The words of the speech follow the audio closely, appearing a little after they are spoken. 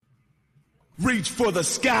Reach for the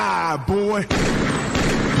sky, boy.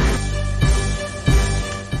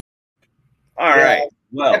 All right.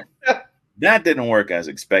 Well, that didn't work as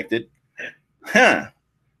expected.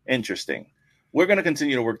 Interesting. We're going to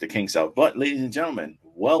continue to work the kinks out. But, ladies and gentlemen,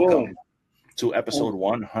 welcome to episode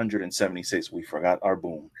 176. We forgot our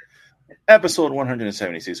boom. Episode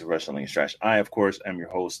 176 of Wrestling is Trash. I, of course, am your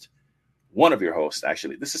host. One of your hosts,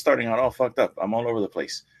 actually. This is starting out all fucked up. I'm all over the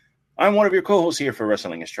place. I'm one of your co-hosts here for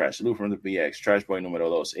Wrestling is Trash. Lou from the BX, Trash Boy Numero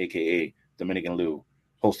Dos, a.k.a. Dominican Lou,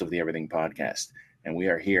 host of the Everything Podcast. And we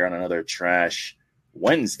are here on another Trash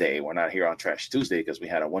Wednesday. We're not here on Trash Tuesday because we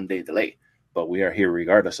had a one-day delay. But we are here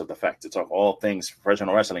regardless of the fact to talk all things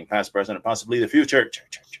professional wrestling, past, present, and possibly the future.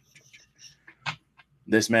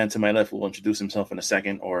 This man to my left will introduce himself in a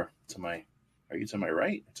second, or to my, are you to my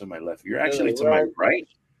right? To my left. You're actually to my right.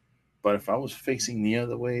 But if I was facing the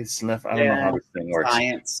other way, it's left. I don't know how this thing works.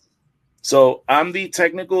 Science. So I'm the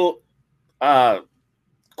technical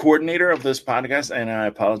coordinator of this podcast, and I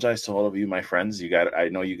apologize to all of you, my friends. I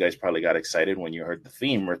know you guys probably got excited when you heard the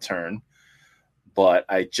theme return, but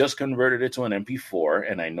I just converted it to an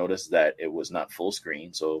MP4, and I noticed that it was not full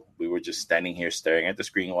screen. So we were just standing here staring at the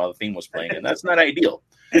screen while the theme was playing, and that's not ideal.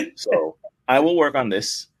 So I will work on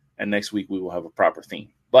this, and next week we will have a proper theme.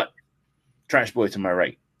 But Trash Boy to my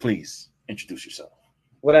right, please introduce yourself.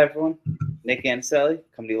 What up, everyone? Nick Anselli,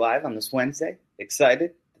 coming to you live on this Wednesday.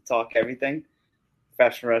 Excited to talk everything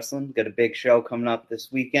professional wrestling. Got a big show coming up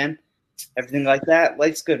this weekend. Everything like that.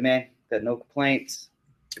 Life's good, man. Got no complaints.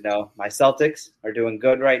 You know, my Celtics are doing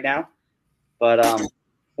good right now. But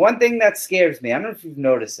one thing that scares me, I don't know if you've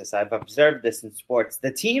noticed this. I've observed this in sports.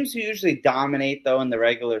 The teams who usually dominate, though, in the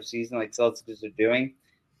regular season, like Celtics are doing,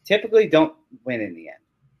 typically don't win in the end.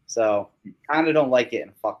 So kind of don't like it in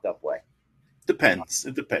a fucked up way. Depends.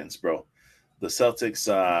 It depends, bro. The Celtics,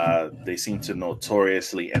 they seem to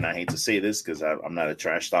notoriously, and I hate to say this because I'm not a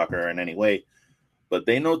trash talker in any way, but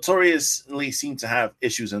they notoriously seem to have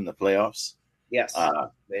issues in the playoffs. Yes.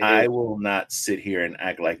 I will not sit here and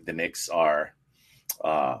act like the Knicks are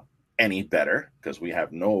any better because we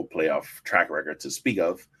have no playoff track record to speak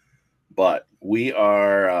of. But we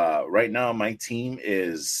are, right now, my team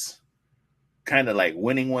is kind of like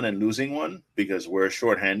winning one and losing one because we're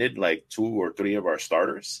shorthanded, like 2 or 3 of our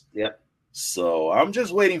starters. Yep. So I'm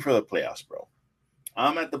just waiting for the playoffs, bro.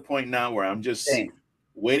 I'm at the point now where I'm just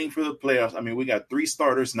waiting for the playoffs. I mean, we got 3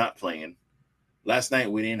 starters not playing. Last night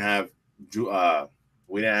we didn't have Jalen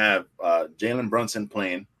Brunson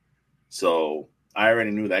playing, so I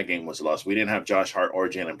already knew that game was lost. We didn't have Josh Hart or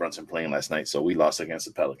Jalen Brunson playing last night, so we lost against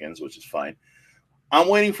the Pelicans, which is fine. I'm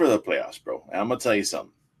waiting for the playoffs, bro. And I'm gonna tell you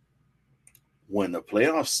something. When the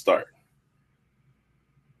playoffs start,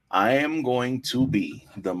 I am going to be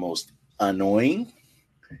the most annoying,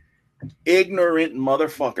 ignorant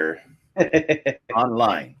motherfucker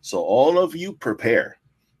online. So all of you prepare.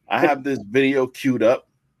 I have this video queued up,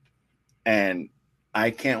 and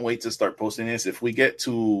I can't wait to start posting this. If we get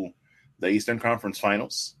to the Eastern Conference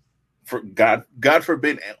Finals, for God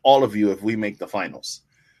forbid all of you if we make the finals,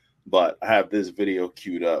 but I have this video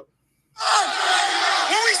queued up.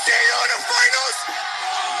 When we see you in the finals,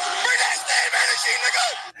 bring that same energy,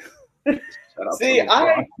 nigga. See,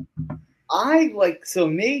 I like, so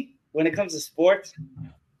me, when it comes to sports,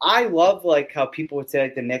 I love like how people would say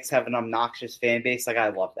like the Knicks have an obnoxious fan base. Like I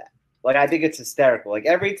love that. Like I think it's hysterical. Like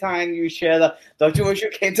every time you share don't you wish you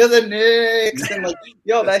came to the Knicks? And like,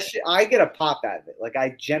 yo, that shit, I get a pop out of it. Like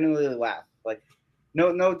I genuinely laugh. Like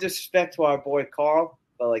no disrespect to our boy Carl,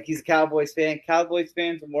 but like he's a Cowboys fan. Cowboys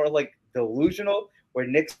fans are more like delusional, where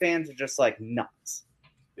Knicks fans are just like nuts.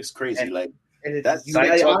 It's crazy.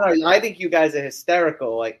 I think you guys are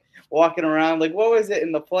hysterical. Like walking around, like what was it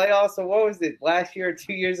in the playoffs, or what was it last year or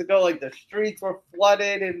 2 years ago? Like the streets were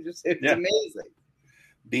flooded, and just it's amazing.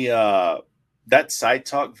 That side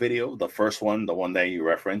talk video, the first one, the one that you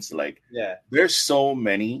referenced, like there's so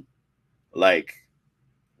many like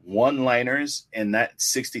one-liners in that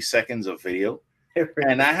 60 seconds of video.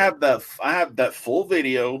 And I have that full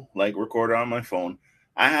video like recorded on my phone.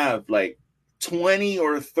 I have like 20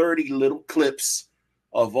 or 30 little clips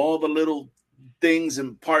of all the little things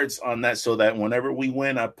and parts on that, so that whenever we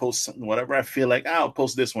win, I post something, whatever I feel like, I'll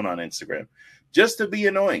post this one on Instagram just to be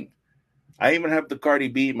annoying. I even have the Cardi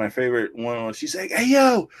B, my favorite one. She's like, "Hey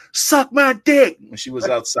yo, suck my dick." She was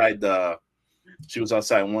outside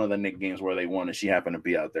one of the Knicks games where they won, and she happened to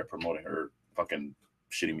be out there promoting her fucking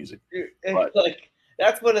shitty music. But, like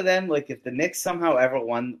that's one of them. Like if the Knicks somehow ever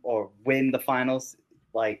won or win the finals,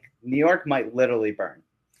 like New York might literally burn.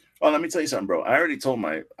 Oh, let me tell you something, bro. I already told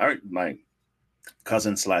my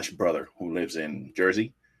cousin / brother who lives in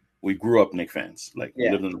Jersey. we grew up Knicks fans. Like we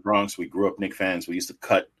lived in the Bronx, we grew up Knicks fans. We used to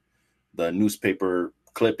cut the newspaper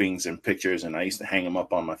clippings and pictures, and I used to hang them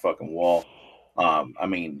up on my fucking wall. I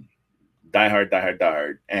mean, die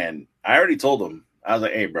hard. And I already told him, I was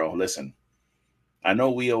like, hey, bro, listen, I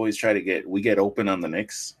know we always try to get open on the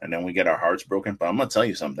Knicks and then we get our hearts broken, but I'm going to tell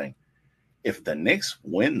you something. If the Knicks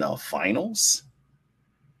win the finals,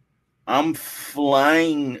 I'm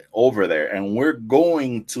flying over there and we're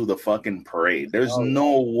going to the fucking parade. There's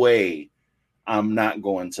no way I'm not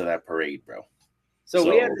going to that parade, bro. So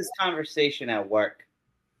we had this conversation at work,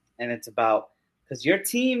 and it's about, because your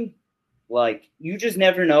team, like, you just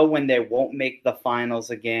never know when they won't make the finals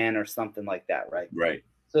again or something like that, right? Right.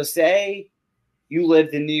 So say you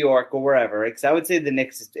lived in New York or wherever, because I would say the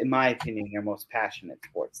Knicks is, in my opinion, your most passionate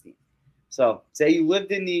sports team. So say you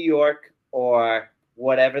lived in New York or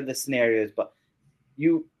whatever the scenario is, but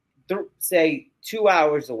you say 2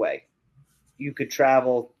 hours away, you could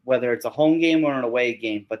travel, whether it's a home game or an away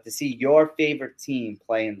game, but to see your favorite team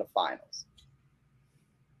play in the finals.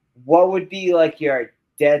 What would be like your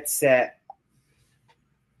dead set?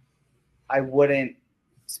 I wouldn't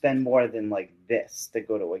spend more than like this to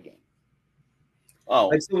go to a game. Oh,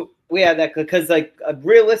 like, so we had that because like a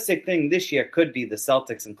realistic thing this year could be the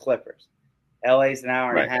Celtics and Clippers. LA's an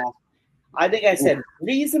hour and a half. I think I said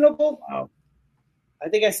reasonable. Wow. I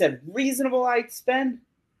think I said reasonable I'd spend.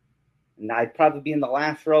 And I'd probably be in the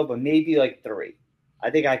last row, but maybe like 3.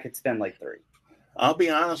 I think I could spend like 3. I'll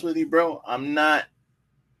be honest with you, bro.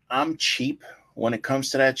 I'm cheap when it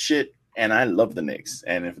comes to that shit. And I love the Knicks.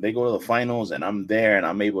 And if they go to the finals and I'm there and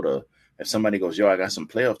I'm able to, if somebody goes, yo, I got some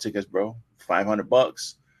playoff tickets, bro,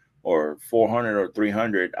 $500 or 400 or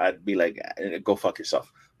 300, I'd be like, go fuck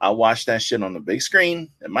yourself. I'll watch that shit on the big screen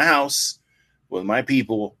at my house with my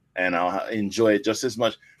people and I'll enjoy it just as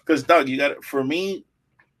much. Because, Doug, you got it. For me,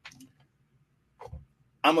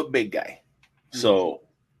 I'm a big guy. So,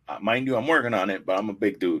 mind you, I'm working on it, but I'm a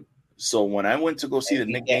big dude. So when I went to go see the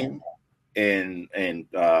Knicks game and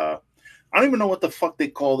I don't even know what the fuck they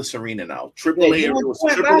call this arena now. AAA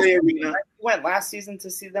Arena. You went last season to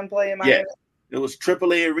see them play in Miami? Yeah. It was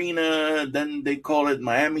AAA Arena. Then they call it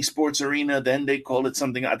Miami Sports Arena. Then they call it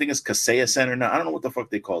something. I think it's Kaseya Center now. I don't know what the fuck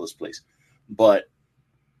they call this place. But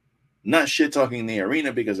not shit talking the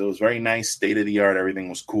arena because it was very nice, state of the art. Everything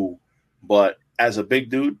was cool. But as a big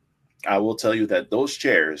dude, I will tell you that those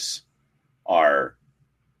chairs are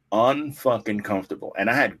unfucking comfortable. And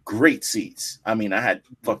I had great seats. I mean, I had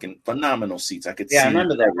fucking phenomenal seats. I could see. Yeah, I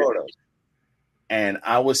remember that photo. And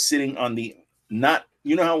I was sitting on the not.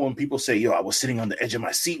 You know how when people say, yo, I was sitting on the edge of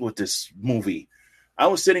my seat with this movie. I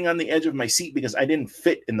was sitting on the edge of my seat because I didn't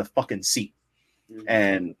fit in the fucking seat. Mm-hmm.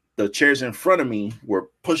 And the chairs in front of me were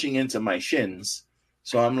pushing into my shins.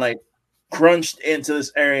 So I'm like crunched into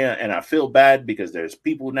this area and I feel bad because there's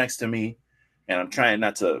people next to me and I'm trying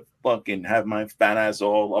not to fucking have my fat ass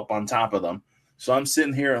all up on top of them. So I'm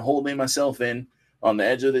sitting here holding myself in on the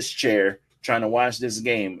edge of this chair trying to watch this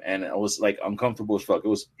game. And I was like uncomfortable as fuck. It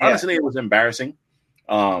was honestly, it was embarrassing.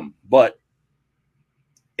 But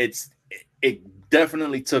it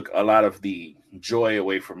definitely took a lot of the joy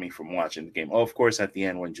away from me from watching the game. Oh, of course, at the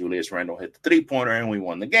end when Julius Randle hit the 3-pointer and we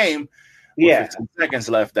won the game, with 15 seconds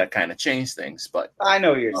left, that kind of changed things. But I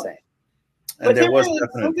know what you're saying. And but there was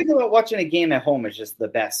something about watching a game at home is just the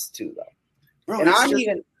best too, though. Bro, and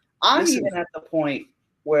I'm even at the point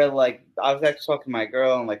where like I was actually talking to my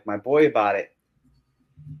girl and like my boy about it.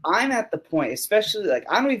 I'm at the point, especially like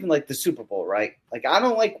I don't even like the Super Bowl, right? Like I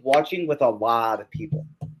don't like watching with a lot of people.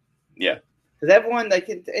 Yeah, because everyone like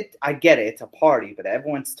I get it, it's a party, but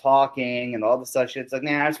everyone's talking and all this stuff. It's like,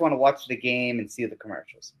 I just want to watch the game and see the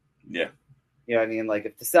commercials. Yeah, you know what I mean? Like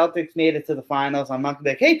if the Celtics made it to the finals, I'm not gonna be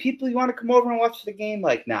like, hey, people, you want to come over and watch the game?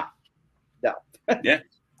 Like, no. Yeah,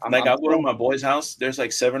 I'll go to my boy's house. There's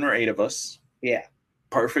like 7 or 8 of us. Yeah,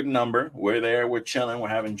 perfect number. We're there. We're chilling. We're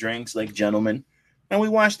having drinks like gentlemen. And we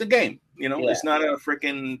watch the game. You know, It's not a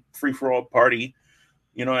freaking free-for-all party.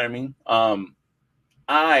 You know what I mean?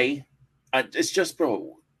 It's just,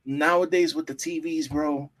 bro, nowadays with the TVs,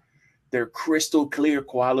 bro, they're crystal clear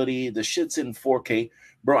quality. The shit's in 4K.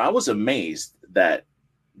 Bro, I was amazed that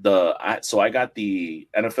I got the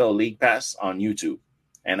NFL League Pass on YouTube.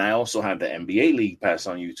 And I also have the NBA League Pass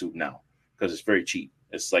on YouTube now because it's very cheap.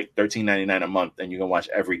 It's like $13.99 a month and you can watch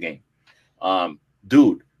every game.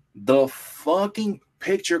 Dude, the fucking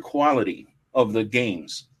picture quality of the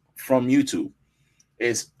games from YouTube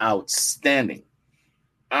is outstanding.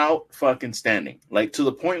 Out-fucking-standing. Like to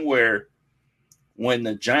the point where when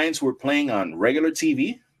the Giants were playing on regular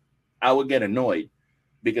TV, I would get annoyed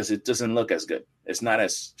because it doesn't look as good. It's not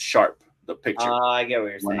as sharp, the picture. I get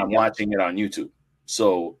what you're saying. When I'm watching it on YouTube.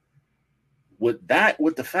 So with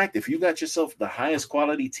the fact if you got yourself the highest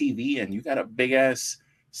quality TV and you got a big ass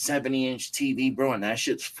 70-inch TV, bro, and that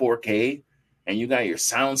shit's 4K, and you got your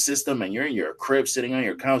sound system and you're in your crib sitting on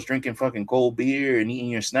your couch drinking fucking cold beer and eating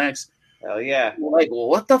your snacks. Hell yeah. Like, well,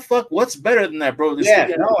 what the fuck? What's better than that, bro?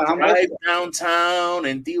 I'm drive downtown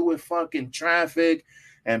and deal with fucking traffic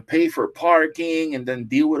and pay for parking and then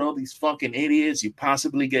deal with all these fucking idiots. You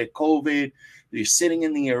possibly get COVID. You're sitting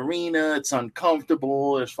in the arena. It's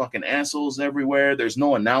uncomfortable. There's fucking assholes everywhere. There's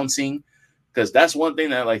no announcing. Because that's one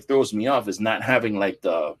thing that like throws me off is not having like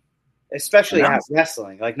the... Especially at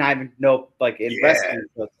wrestling. Like not even wrestling.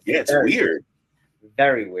 It's weird.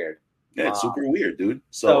 Very weird. Yeah, it's super weird, dude.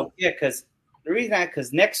 So because the reason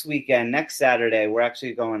because next Saturday, we're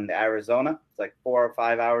actually going to Arizona. It's like 4 or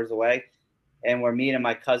 5 hours away. And we're meeting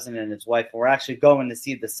my cousin and his wife. And we're actually going to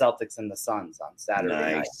see the Celtics and the Suns on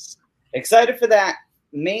Saturday night. Excited for that,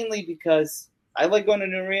 mainly because I like going to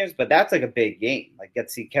New Orleans, but that's like a big game. Like get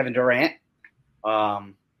to see Kevin Durant,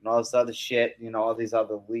 and all this other shit, all these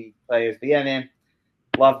other league players. But yeah, man,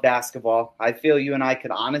 love basketball. I feel you and I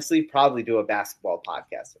could honestly probably do a basketball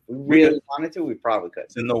podcast. If we really wanted to, we probably could.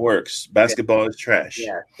 It's in the works. Basketball is trash.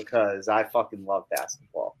 Yeah, because I fucking love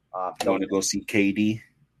basketball. You want to go see KD?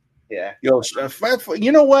 Yeah. Yo,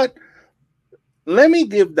 you know what? Let me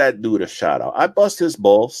give that dude a shout out. I bust his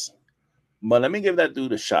balls, but let me give that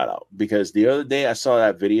dude a shout out because the other day I saw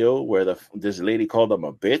that video where this lady called him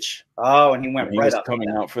a bitch. Oh, and he went right up coming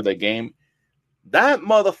out for the game. That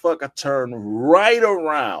motherfucker turned right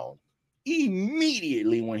around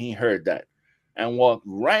immediately when he heard that and walked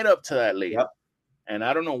right up to that lady. Yep. And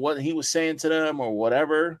I don't know what he was saying to them or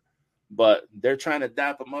whatever, but they're trying to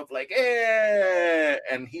dap him up like, eh.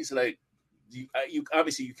 And he's like, you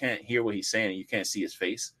obviously you can't hear what he's saying. You can't see his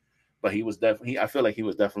face, but he was definitely, I feel like he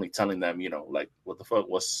was definitely telling them, like, what the fuck,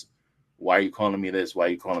 why are you calling me this? Why are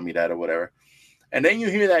you calling me that or whatever? And then you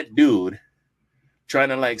hear that dude trying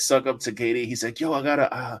to like suck up to KD. He's like, yo,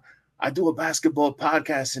 I do a basketball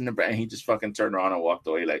podcast in the brand. He just fucking turned around and walked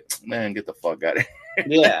away like, man, get the fuck out of here.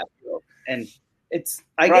 Yeah. And it's,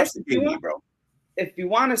 I guess, bro. If you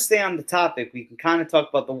want to stay on the topic, we can kind of talk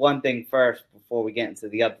about the one thing first before we get into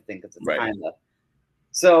the other thing because it's kind of.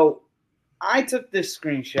 So I took this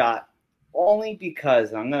screenshot only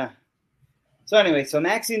because So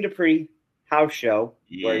Maxine Dupree house show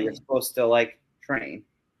where you're supposed to like train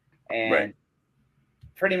and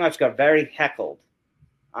pretty much got very heckled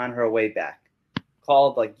on her way back,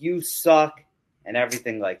 called like you suck and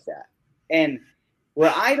everything like that. And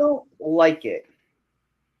where I don't like it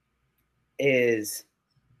is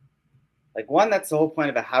like one, that's the whole point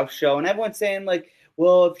of a house show, and everyone's saying like,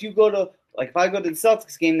 well, if I go to the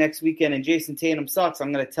Celtics game next weekend and Jason Tatum sucks,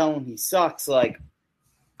 I'm gonna tell him he sucks. Like,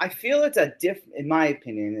 I feel it's a different, in my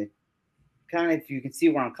opinion, it kind of, if you can see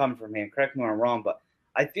where I'm coming from here, correct me when I'm wrong, but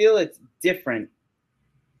I feel it's different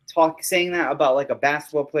saying that about like a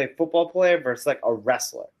basketball player, football player versus like a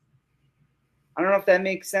wrestler. I don't know if that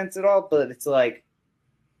makes sense at all, but it's like,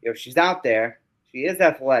 she's out there. She is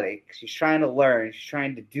athletic. She's trying to learn. She's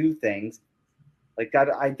trying to do things. Like,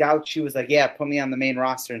 I doubt she was like, yeah, put me on the main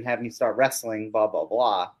roster and have me start wrestling, blah, blah,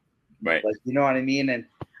 blah. Right. Like, you know what I mean? And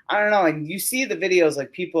I don't know. And you see the videos,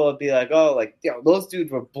 like, people would be like, oh, like, those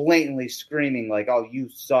dudes were blatantly screaming, like, oh, you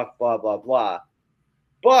suck, blah, blah, blah.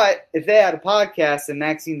 But if they had a podcast and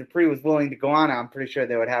Maxine Dupree was willing to go on, I'm pretty sure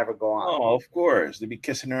they would have her go on. Oh, of course. They'd be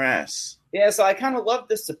kissing her ass. Yeah, so I kind of love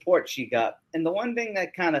the support she got. And the one thing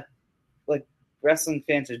that kind of, like, wrestling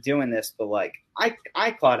fans are doing this, but, like,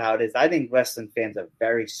 I caught out is I think wrestling fans are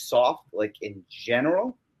very soft, like, in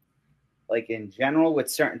general. Like, in general, with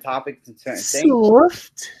certain topics and certain things.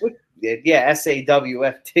 Soft? Yeah,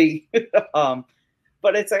 SAWFT.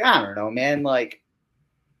 But it's like, I don't know, man. Like,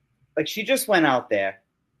 she just went out there.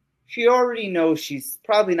 She already knows she's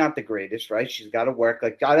probably not the greatest, right? She's got to work.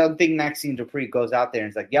 Like, I don't think Maxine Dupree goes out there and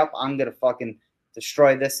is like, yep, I'm going to fucking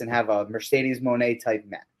destroy this and have a Mercedes Moné type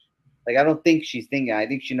match. Like, I don't think she's thinking. I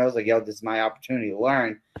think she knows, like, yo, this is my opportunity to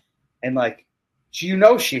learn. And, like, she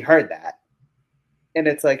heard that. And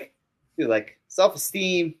it's like, dude, like,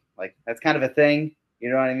 self-esteem, like, that's kind of a thing.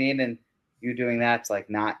 You know what I mean? And you doing that's, like,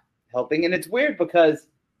 not helping. And it's weird because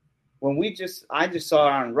when I just saw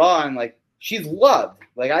her on Raw and, like, she's loved.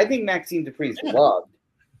 Like, I think Maxine Dupree's loved.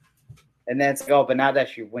 And then it's like, oh, but now that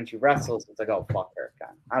when she wrestles, it's like, oh, fuck her.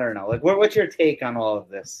 God. I don't know. Like, what's your take on all of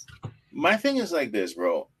this? My thing is like this,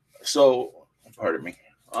 bro. So, pardon me.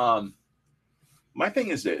 My thing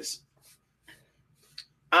is this.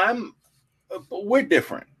 We're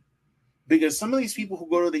different. Because some of these people who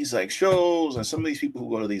go to these, like, shows and some of these people who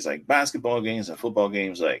go to these, like, basketball games and football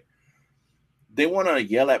games, like, they want to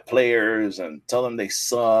yell at players and tell them they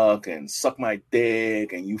suck and suck my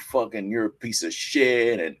dick and you're a piece of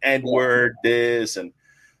shit and Edward this, and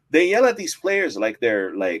they yell at these players like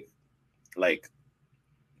they're like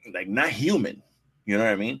not human. You know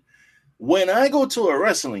what I mean? When I go to a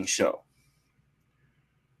wrestling show,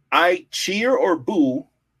 I cheer or boo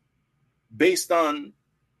based on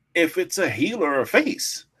if it's a heel or a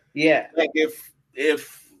face. Yeah. Like if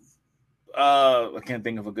I can't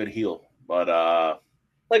think of a good heel, but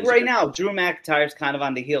like right now, Drew McIntyre's kind of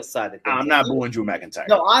on the heel side of things. I'm not booing Drew McIntyre.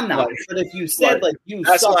 No, I'm not. But if you said like you,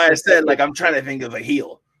 that's why I said like I'm trying to think of a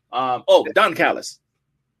heel. Don Callis,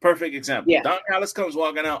 perfect example. Yeah. Don Callis comes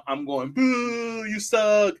walking out, I'm going, boo, you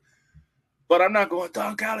suck. But I'm not going,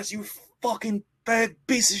 Don Callis, you fucking bad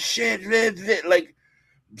piece of shit. Like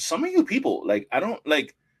some of you people, like I don't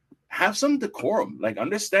like have some decorum. Like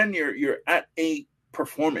understand you're at a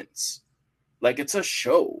performance. Like it's a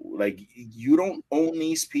show. Like you don't own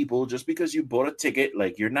these people just because you bought a ticket.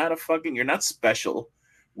 Like you're not special.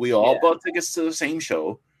 We all bought tickets to the same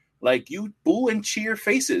show. Like you boo and cheer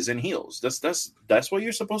faces and heels. That's what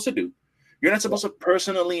you're supposed to do. You're not supposed to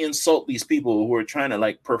personally insult these people who are trying to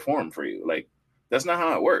like perform for you. Like that's not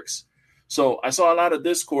how it works. So I saw a lot of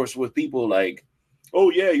discourse with people like, oh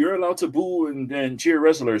yeah, you're allowed to boo and cheer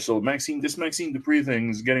wrestlers. So Maxine Dupree thing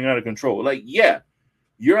is getting out of control. Like, yeah,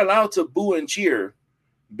 you're allowed to boo and cheer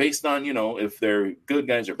based on, if they're good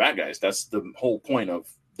guys or bad guys. That's the whole point of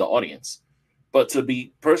the audience. But to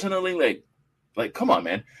be personally like, come on,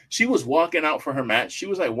 man. She was walking out for her match. She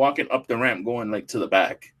was like walking up the ramp, going like to the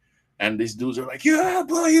back. And these dudes are like, yeah,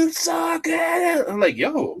 boy, you suck. I'm like,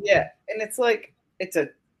 yo. Yeah. And it's like,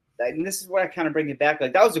 and this is where I kind of bring it back.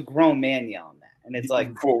 Like that was a grown man yelling that. And it's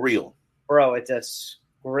like, for real, bro, it's a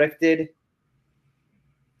scripted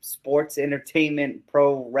sports entertainment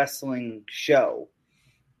pro wrestling show.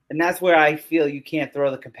 And that's where I feel you can't throw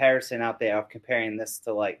the comparison out there of comparing this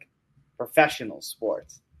to like professional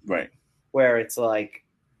sports. Right. Where it's like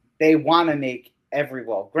they want to make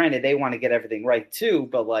granted, they want to get everything right too,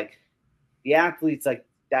 but like the athletes, like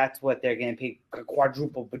that's what they're getting paid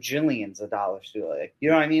quadruple bajillions of dollars to. Like, you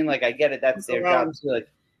know what I mean? Like I get it, that's their job too. Like,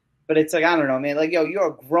 but it's like, I don't know, man. Like, yo, you're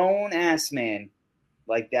a grown ass man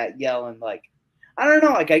like that yelling. Like, I don't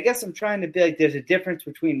know. Like, I guess I'm trying to be like, there's a difference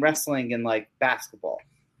between wrestling and like basketball.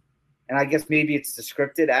 And I guess maybe it's the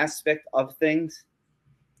scripted aspect of things.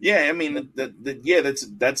 Yeah. I mean,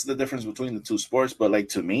 that's the difference between the two sports. But like,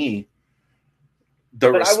 to me,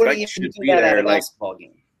 respect should be there. Like, basketball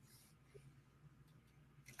game.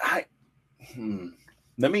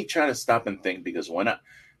 Let me try to stop and think, because when I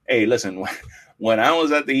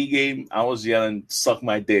was at the Heat game, I was yelling, suck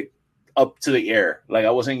my dick up to the air. Like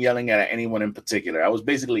I wasn't yelling at anyone in particular. I was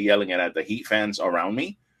basically yelling at the Heat fans around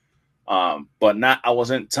me. But I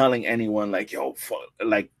wasn't telling anyone like, yo, fuck,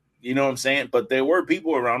 like, you know what I'm saying? But there were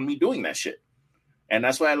people around me doing that shit. And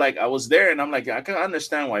that's why I was there and I'm like, I can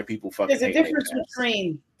understand why people fucking There's a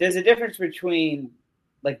difference between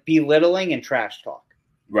like belittling and trash talk.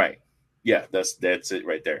 Right. Yeah, that's it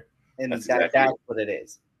right there. And that's what it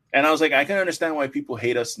is. And I was like, I can understand why people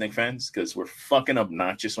hate us Knicks fans, because we're fucking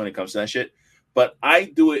obnoxious when it comes to that shit. But I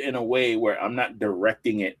do it in a way where I'm not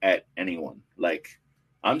directing it at anyone. Like,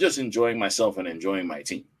 I'm just enjoying myself and enjoying my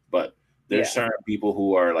team. But there's certain people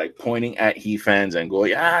who are like pointing at Heat fans and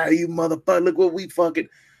going, you motherfucker, look what we fucking.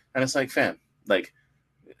 And it's like, fam, like,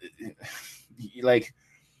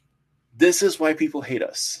 this is why people hate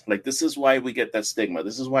us. Like, this is why we get that stigma.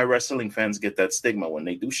 This is why wrestling fans get that stigma when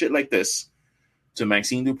they do shit like this to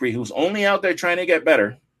Maxine Dupree, who's only out there trying to get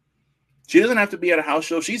better. She doesn't have to be at a house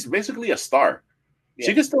show. She's basically a star. Yeah.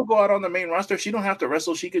 She could still go out on the main roster. She don't have to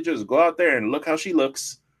wrestle. She could just go out there and look how she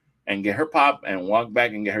looks and get her pop and walk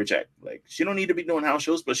back and get her check. Like, she don't need to be doing house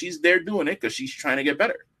shows, but she's there doing it because she's trying to get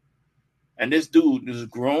better. And this dude, this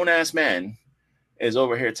grown-ass man, is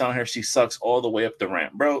over here telling her she sucks all the way up the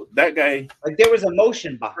ramp. Bro, that guy... Like, there was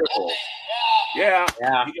emotion behind it. Yeah.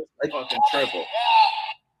 He gets like fucking triple.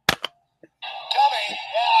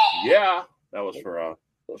 Yeah. That was for our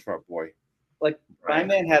boy. Like, my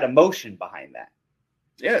man had emotion behind that.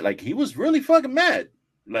 Yeah, like, he was really fucking mad.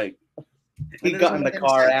 Like... He got in the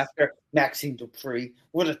car after. Maxine Dupree,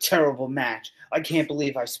 what a terrible match. I can't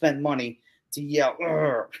believe I spent money to yell.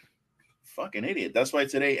 Urgh. Fucking idiot. That's why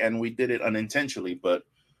today, and we did it unintentionally, but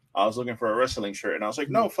I was looking for a wrestling shirt, and I was like,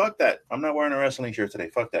 no, fuck that. I'm not wearing a wrestling shirt today.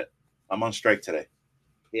 Fuck that. I'm on strike today.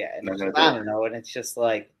 Yeah, and I don't know, and it's just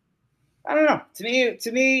like, I don't know.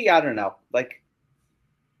 To me, I don't know. Like,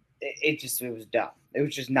 it was dumb. It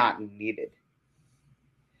was just not needed.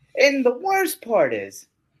 And the worst part is,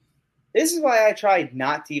 this is why I tried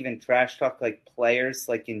not to even trash talk like players,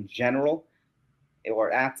 like in general,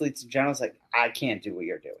 or athletes in general, it's like, I can't do what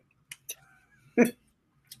you're doing.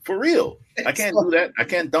 For real. I can't do that. I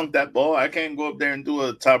can't dunk that ball. I can't go up there and do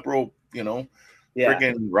a top rope,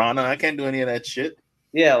 freaking Rana. I can't do any of that shit.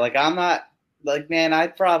 Yeah, like I'm not like, man,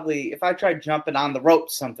 I'd probably, if I tried jumping on the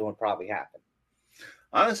ropes, something would probably happen.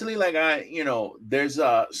 Honestly, like there's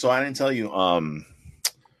so I didn't tell you,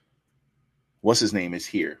 what's his name is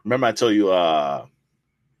here. Remember I told you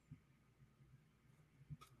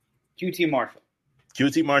QT Marshall.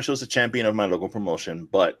 QT Marshall is the champion of my local promotion,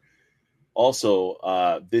 but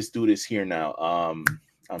also this dude is here now.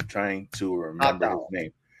 I'm trying to remember his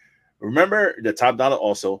name. Remember the Top Dollar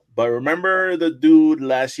also, but remember the dude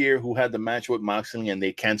last year who had the match with Moxley and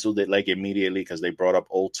they canceled it like immediately because they brought up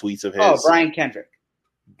old tweets of his? Oh, Brian Kendrick.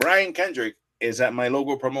 Brian Kendrick is at my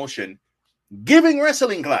local promotion giving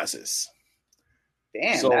wrestling classes.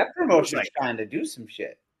 Damn, so that promotion's trying to do some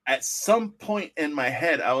shit. At some point in my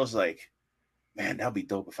head, I was like, man, that'd be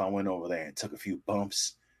dope if I went over there and took a few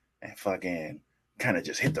bumps and fucking kind of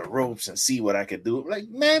just hit the ropes and see what I could do. Like,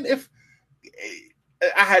 man, if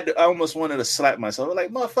I almost wanted to slap myself. Like,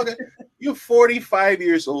 motherfucker, you're 45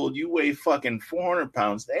 years old. You weigh fucking 400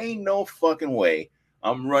 pounds. There ain't no fucking way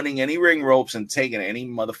I'm running any ring ropes and taking any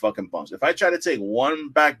motherfucking bumps. If I try to take one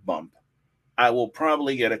back bump, I will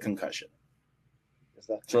probably get a concussion.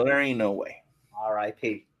 So there ain't no way.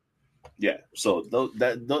 R.I.P. Yeah. So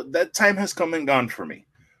that time has come and gone for me,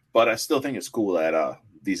 but I still think it's cool that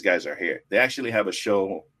these guys are here. They actually have a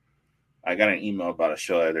show. I got an email about a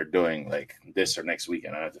show that they're doing like this or next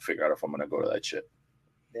weekend. I have to figure out if I'm gonna go to that shit.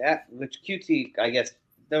 Yeah, which QT, I guess,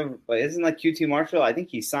 isn't like QT Marshall? I think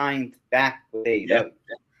he signed back with AEW. Yeah.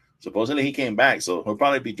 Supposedly he came back, so he'll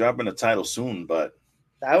probably be dropping the title soon. But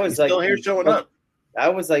that was he's still here showing up.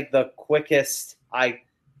 That was like the quickest I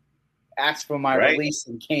asked for my release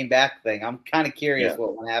and came back thing. I'm kind of curious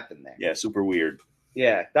what happened there. Yeah, super weird.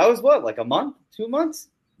 Yeah, that was what, like a month, 2 months?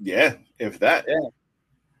 Yeah, if that. Yeah.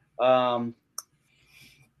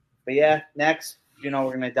 But yeah, next, we're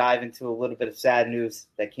going to dive into a little bit of sad news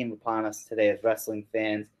that came upon us today as wrestling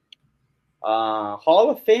fans. Hall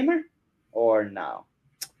of Famer or no?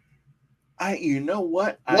 You know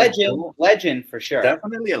what? Legend for sure.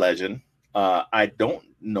 Definitely a legend. I don't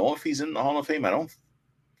know if he's in the Hall of Fame. I don't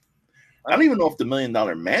even know if the $1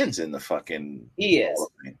 Million Man's in the fucking. He is.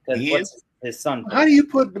 He is. His son. How do you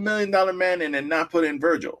put the $1 Million Man in and not put in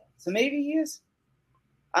Virgil? So maybe he is.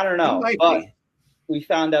 I don't know. But we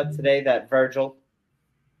found out today that Virgil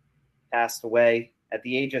passed away at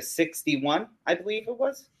the age of 61, I believe it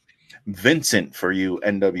was. Vincent for you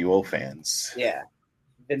NWO fans. Yeah,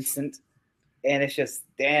 Vincent. And it's just,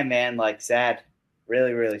 damn, man, like sad.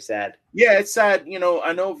 Really, really sad. Yeah, it's sad.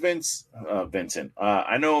 I know Vincent.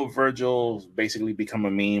 I know Virgil's basically become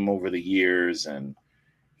a meme over the years, and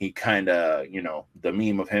he kind of, the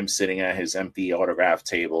meme of him sitting at his empty autograph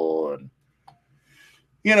table, and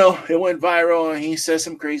it went viral, and he says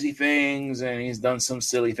some crazy things, and he's done some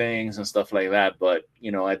silly things and stuff like that. But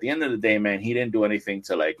at the end of the day, man, he didn't do anything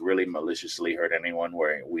to like really maliciously hurt anyone.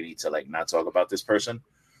 Where we need to like not talk about this person.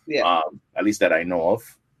 Yeah. At least that I know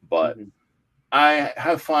of, but. Mm-hmm. I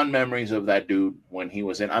have fond memories of that dude when he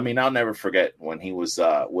was in. I mean, I'll never forget when he was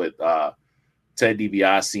with Ted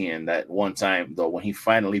DiBiase, and that one time though when he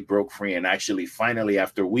finally broke free and actually finally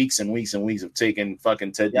after weeks and weeks and weeks of taking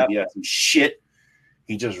fucking Ted DiBiase shit,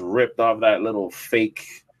 he just ripped off that little fake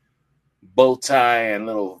bow tie and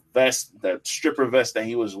little vest, that stripper vest that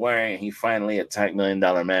he was wearing, and he finally attacked $1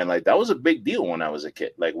 Million Man. Like that was a big deal when I was a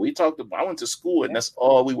kid. Like I went to school and that's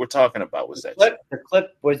all we were talking about was that shit. The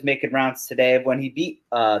clip was making rounds today of when he beat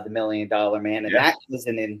the $1 Million Man, and that was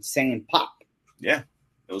an insane pop. Yeah,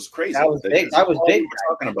 it was crazy. That was big. That was big. We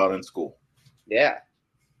were talking about in school. Yeah.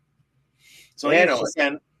 So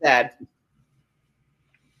again, sad.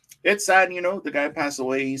 It's sad. The guy passed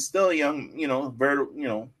away. He's still young.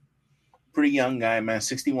 Pretty young guy, man.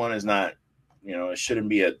 61 is not, it shouldn't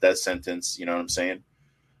be a death sentence. You know what I'm saying?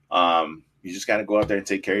 You just got to go out there and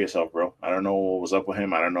take care of yourself, bro. I don't know what was up with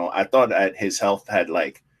him. I don't know. I thought that his health had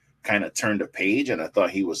like kind of turned a page, and I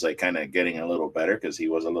thought he was like kind of getting a little better because he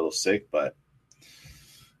was a little sick. But,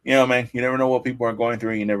 man, you never know what people are going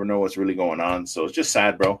through. You never know what's really going on. So it's just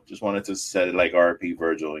sad, bro. Just wanted to say it like RP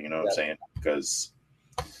Virgil, you know what I'm saying? Because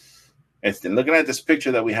it's looking at this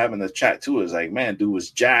picture that we have in the chat too, is like, man, dude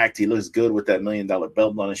was jacked. He looks good with that $1 Million belt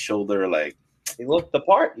on his shoulder. Like he looked the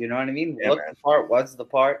part, you know what I mean? Yeah, looked the part, was the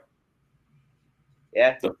part.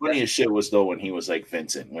 Yeah. The funniest shit was though when he was like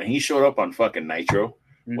Vincent. When he showed up on fucking Nitro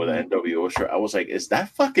with an NWO shirt, I was like, is that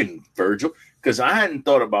fucking Virgil? Because I hadn't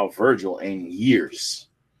thought about Virgil in years.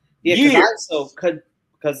 Yeah, because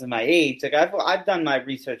because of my age, like I've done my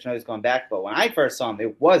research and always gone back, but when I first saw him,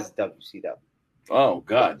 it was WCW. Oh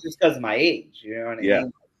God! Just because of my age, you know what I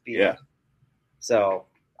mean? Yeah. So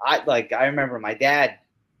I remember my dad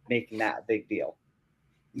making that a big deal.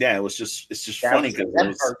 Yeah, it's just funny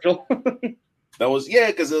because Virgil.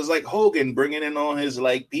 because it was like Hogan bringing in all his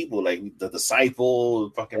like people, like the Disciple,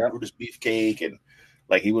 fucking Brutus Beefcake, and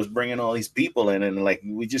like he was bringing all these people in, and like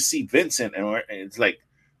we just see Vincent, and it's like,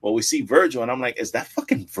 well, we see Virgil, and I'm like, is that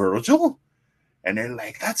fucking Virgil? And they're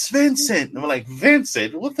like, that's Vincent. And I'm like,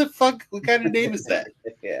 Vincent? What the fuck? What kind of name is that?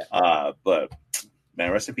 But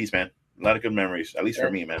man, rest in peace, man. A lot of good memories, at least for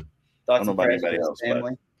me, man. I don't know about anybody else,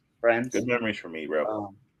 family, friends. Good memories for me,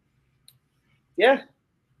 bro. Yeah.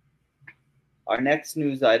 Our next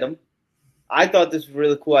news item. I thought this was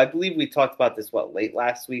really cool. I believe we talked about this, late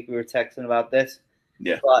last week? We were texting about this.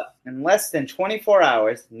 Yeah. But in less than 24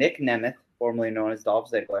 hours, Nick Nemeth, formerly known as Dolph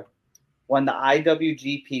Ziggler, won the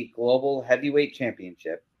IWGP Global Heavyweight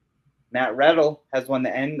Championship. Matt Riddle has won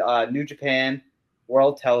the New Japan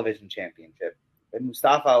World Television Championship. And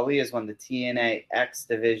Mustafa Ali has won the TNA X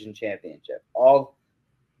Division Championship. All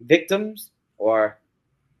victims of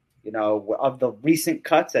the recent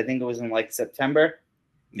cuts. I think it was in like September.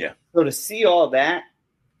 Yeah. So to see all that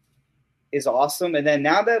is awesome. And then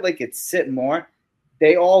now that like it's sitting more,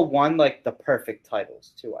 they all won like the perfect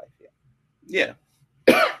titles too, I feel. Yeah.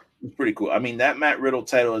 It's pretty cool. I mean, that Matt Riddle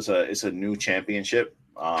title is a new championship.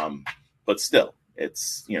 But still,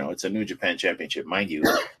 it's a New Japan championship, mind you.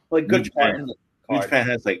 Like good Japan. New Japan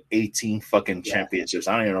has like 18 fucking championships.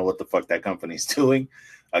 I don't even know what the fuck that company's doing.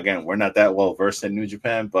 Again, we're not that well versed in New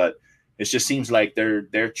Japan, but it just seems like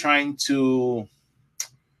they're trying to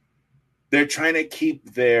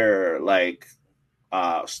keep their like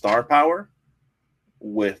star power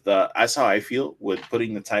with that's how I feel with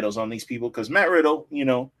putting the titles on these people, because Matt Riddle,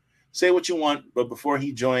 say what you want, but before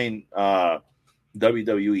he joined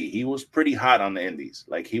WWE, he was pretty hot on the indies.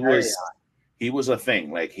 Like he was a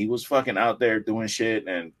thing. Like he was fucking out there doing shit,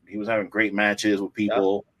 and he was having great matches with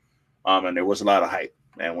people. And there was a lot of hype.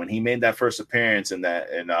 And when he made that first appearance I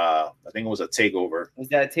think it was a takeover. Was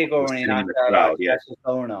that a takeover when he knocked out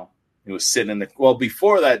Ono? He was sitting in the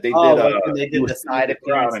before that they did the side of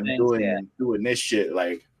crowd and doing this shit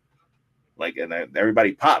like and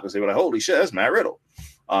everybody popped because they were like, holy shit, that's Matt Riddle.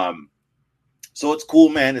 So it's cool,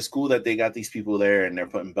 man. It's cool that they got these people there and they're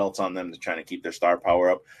putting belts on them to try to keep their star power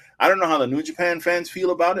up. I don't know how the New Japan fans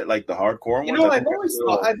feel about it, like the hardcore ones.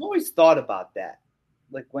 I've always thought about that.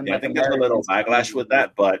 Like when I think there's a little backlash with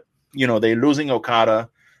that, but they're losing Okada,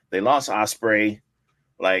 they lost Ospreay,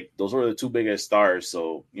 like those were the two biggest stars.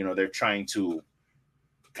 So they're trying to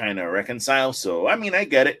kind of reconcile. So I mean, I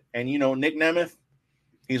get it. And Nick Nemeth,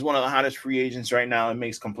 he's one of the hottest free agents right now. It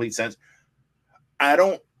makes complete sense. I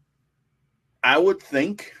would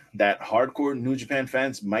think that hardcore New Japan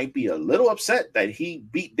fans might be a little upset that he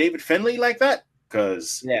beat David Finlay like that,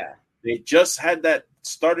 because they just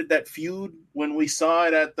started that feud when we saw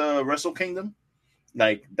it at the Wrestle Kingdom.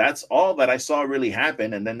 Like that's all that I saw really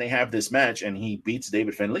happen, and then they have this match and he beats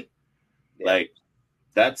David Finlay. Like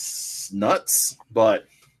that's nuts, but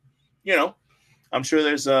I'm sure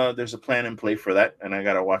there's a plan in play for that, and I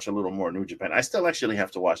gotta watch a little more New Japan. I still actually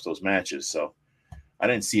have to watch those matches, so I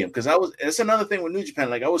didn't see him because it's another thing with New Japan.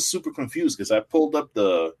 Like I was super confused because I pulled up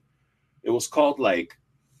it was called like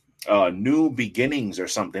New Beginnings or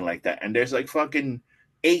something like that, and there's like fucking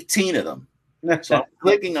 18 of them. So I'm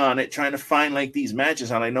clicking on it, trying to find like these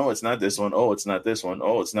matches, and I know it's not this one. Oh, it's not this one.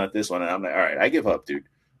 Oh, it's not this one. And I'm like, all right, I give up, dude.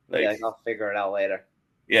 Like, I'll figure it out later.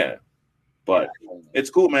 Yeah, but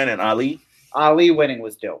it's cool, man. And Ali winning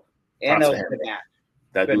was dope. And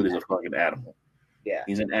that dude is a fucking animal. Yeah,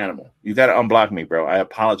 he's an animal. You got to unblock me, bro. I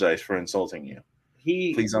apologize for insulting you.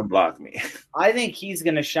 Please unblock me. I think he's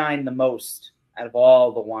gonna shine the most out of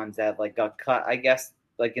all the ones that like got cut. I guess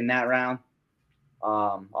like in that round,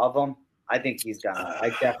 of them. I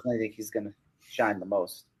definitely think he's gonna shine the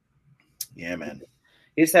most. Yeah, man.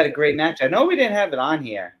 He just had a great match. I know we didn't have it on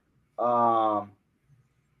here, but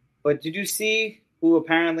did you see who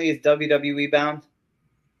apparently is WWE bound?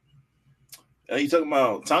 Are you talking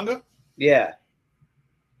about Tonga? Yeah.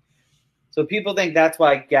 So people think that's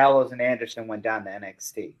why Gallows and Anderson went down to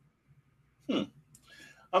NXT.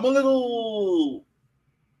 I'm a little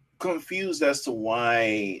confused as to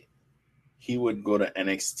why he would go to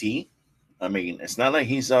NXT. I mean, it's not like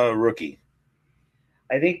he's a rookie.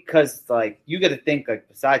 I think because, like, you got to think, like,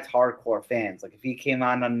 besides hardcore fans, like, if he came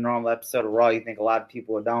on a normal episode of Raw, you think a lot of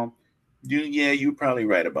people would know him. You're probably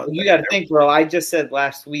right about that. You got to think, bro. I just said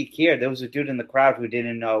last week here, there was a dude in the crowd who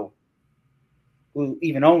didn't know who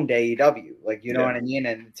even owned AEW. Like, you know what I mean?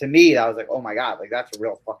 And to me, I was like, oh my God, like that's a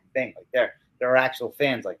real fucking thing. Like there are actual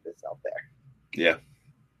fans like this out there. Yeah.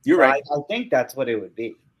 You're right. I think that's what it would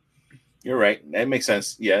be. You're right. That makes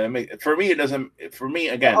sense. Yeah. For me, it doesn't. For me,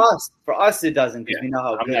 again. For us it doesn't, because we know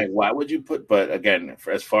how I'm good. like, why would you put? But again,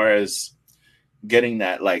 as far as getting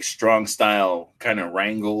that like strong style kind of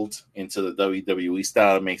wrangled into the WWE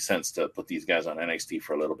style, it makes sense to put these guys on NXT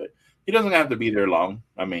for a little bit. He doesn't have to be there long.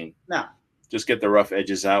 I mean, no. Just get the rough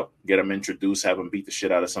edges out, get them introduced, have them beat the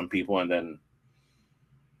shit out of some people, and then.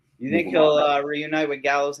 You think he'll reunite with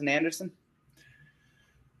Gallows and Anderson?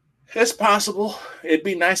 It's possible. It'd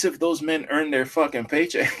be nice if those men earned their fucking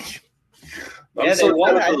paycheck. Yeah, they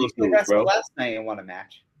won. I think they wrestled last night and won a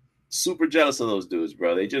match. Super jealous of those dudes,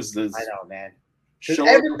 bro. They just I know, man. Show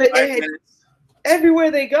up for 5 minutes.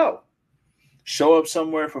 Everywhere they go. Show up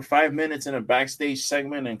somewhere for 5 minutes in a backstage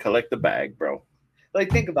segment and collect the bag, bro. Like,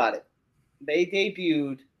 think about it. They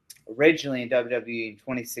debuted originally in WWE in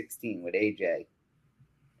 2016 with AJ.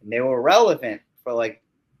 And they were relevant for like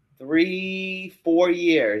 3-4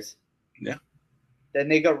 years. Yeah. Then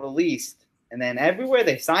they got released. And then everywhere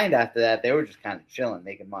they signed after that, they were just kind of chilling,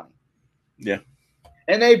 making money. Yeah.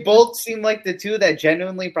 And they both seem like the two that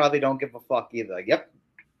genuinely probably don't give a fuck either. Like, yep.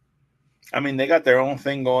 I mean, they got their own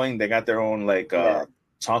thing going. They got their own, like,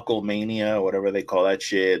 Taco Mania, whatever they call that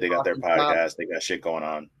shit. They got their podcast. They got shit going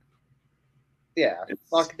on. Yeah.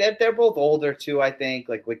 Fuck, they're both older, too, I think,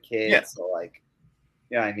 like, with kids. Yeah. So, like,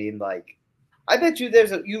 you know what I mean? Like, I bet you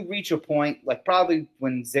you reach a point, like, probably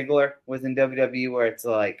when Ziggler was in WWE, where it's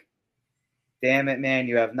like, damn it, man,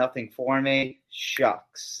 you have nothing for me.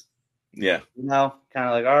 Shucks. Yeah. You know, kind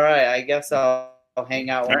of like, all right, I guess I'll hang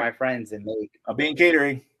out with my friends and make. I'll be in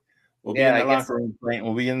catering. We'll be in the locker room playing.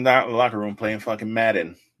 We'll be in the locker room playing fucking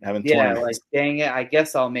Madden, having tournaments. Like, dang it, I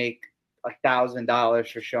guess I'll make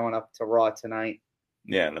 $1,000 for showing up to Raw tonight.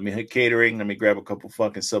 Yeah, let me hit catering. Let me grab a couple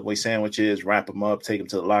fucking Subway sandwiches, wrap them up, take them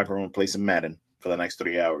to the locker room, play some Madden for the next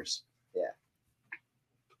 3 hours. Yeah.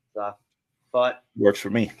 So, but works for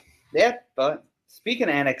me. Yeah, but speaking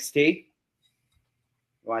of NXT,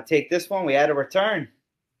 you want to take this one? We had a return.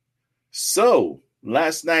 So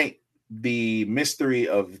last night, the mystery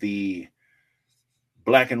of the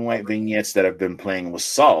black and white vignettes that have been playing was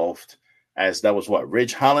solved, as that was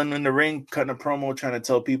Ridge Holland in the ring cutting a promo trying to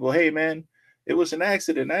tell people, hey man, it was an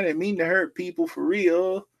accident. I didn't mean to hurt people for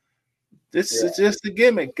real. This is just a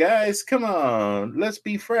gimmick, guys. Come on, let's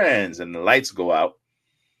be friends. And the lights go out,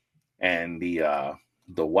 and the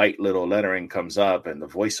white little lettering comes up, and the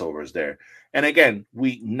voiceover is there. And again,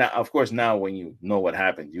 of course, now when you know what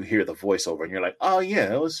happened, you hear the voiceover, and you're like, oh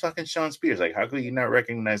yeah, it was fucking Sean Spears. Like, how could you not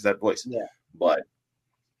recognize that voice? Yeah. But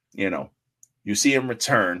you see him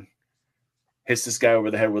return, hits this guy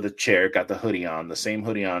over the head with a chair, got the hoodie on, the same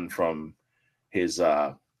hoodie on from his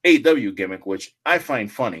AEW gimmick, which I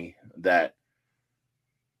find funny that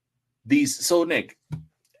these. So Nick,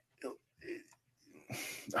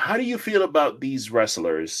 how do you feel about these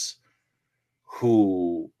wrestlers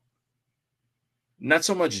who, not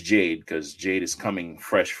so much Jade, because Jade is coming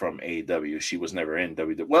fresh from AEW. She was never in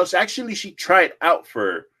WWE. Well, she tried out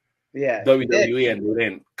for WWE,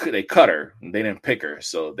 and they cut her. And they didn't pick her,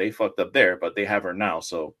 so they fucked up there. But they have her now,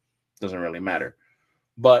 so it doesn't really matter.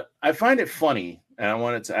 But I find it funny, and I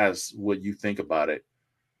wanted to ask what you think about it,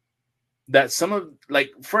 that some of,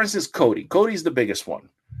 like, for instance, Cody's the biggest one.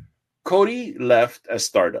 Cody left as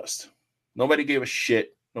Stardust. Nobody gave a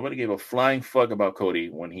shit. Nobody gave a flying fuck about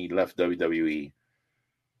Cody when he left WWE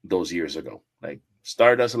those years ago. Like,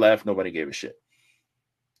 Stardust left, nobody gave a shit.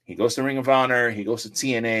 He goes to Ring of Honor, he goes to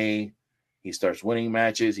TNA, he starts winning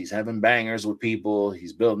matches, he's having bangers with people,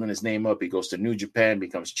 he's building his name up, he goes to New Japan,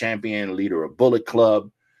 becomes champion, leader of Bullet Club,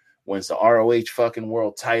 wins the ROH fucking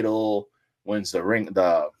world title, wins the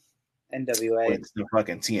NWA, wins the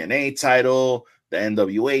fucking TNA title, the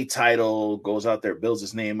NWA title, goes out there, builds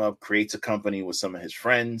his name up, creates a company with some of his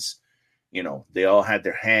friends. They all had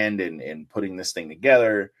their hand in putting this thing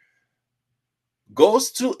together. Goes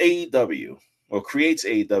to AEW, or creates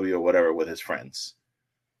AEW or whatever with his friends.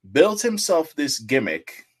 Builds himself this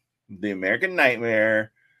gimmick, the American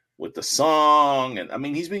Nightmare, with the song. And I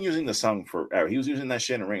mean, he's been using the song forever. He was using that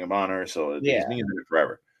shit in Ring of Honor, so he's been using it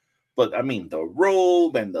forever. But I mean, the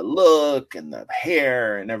robe and the look and the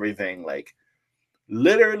hair and everything, like,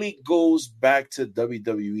 literally goes back to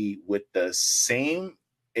WWE with the same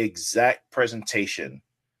exact presentation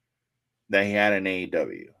that he had in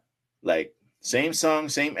AEW. Like, same song,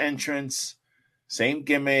 same entrance, same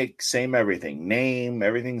gimmick, same everything. Name,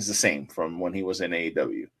 everything's the same from when he was in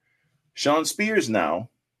AEW. Sean Spears now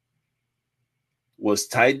was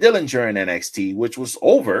Ty Dillinger in NXT, which was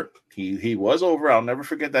over. He was over. I'll never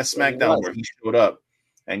forget that SmackDown where he showed up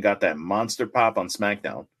and got that monster pop on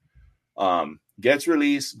SmackDown. Gets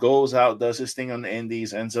released, goes out, does his thing on the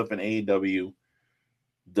Indies, ends up in AEW,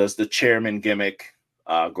 does the chairman gimmick,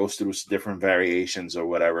 goes through different variations or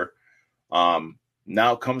whatever.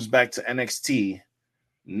 Now comes back to NXT,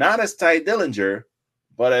 not as Ty Dillinger,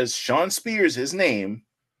 but as Sean Spears, his name,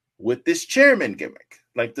 with this chairman gimmick,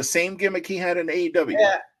 like the same gimmick he had in AEW.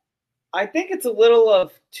 Yeah, I think it's a little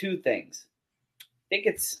of two things. I think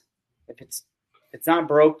it's if it's not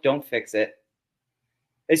broke, don't fix it.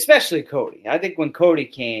 Especially Cody. I think when Cody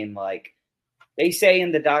came, like they say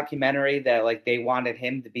in the documentary that like they wanted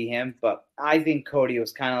him to be him, but I think Cody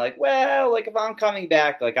was kind of like, well, like if I'm coming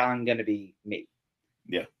back, like I'm gonna be me.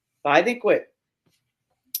 Yeah. But I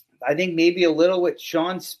think maybe a little with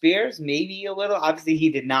Sean Spears, maybe a little. Obviously, he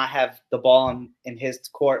did not have the ball in his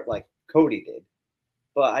court like Cody did.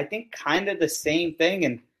 But I think kind of the same thing.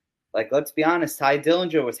 And like, let's be honest, Ty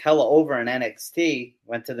Dillinger was hella over in NXT,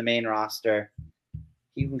 went to the main roster.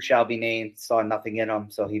 He who shall be named saw nothing in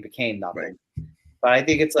him, so he became nothing. Right. But I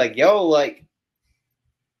think it's like, like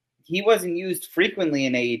he wasn't used frequently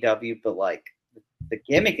in AEW, but like the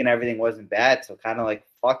gimmick and everything wasn't bad. So kind of like,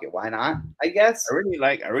 fuck it, why not? I guess. I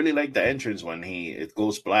really like the entrance when it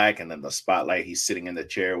goes black and then the spotlight. He's sitting in the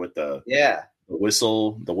chair with the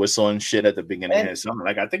whistle and shit at the beginning of his song.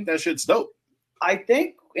 Like I think that shit's dope. I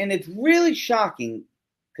think, and it's really shocking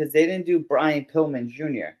because they didn't do Brian Pillman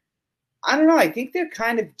Jr. I don't know. I think they're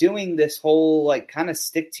kind of doing this whole like kind of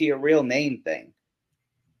stick to your real name thing.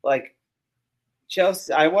 Like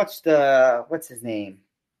Chelsea, I watched what's his name,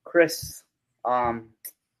 Chris.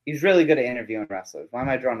 He's really good at interviewing wrestlers. Why am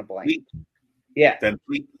I drawing a blank? Yeah.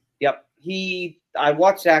 Yep. I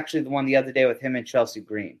watched actually the one the other day with him and Chelsea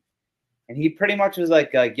Green. And he pretty much was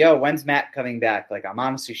like, yo, when's Matt coming back? Like, I'm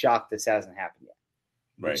honestly shocked this hasn't happened yet.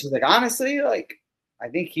 Right. And she's like, honestly, like, I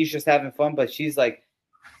think he's just having fun. But she's like,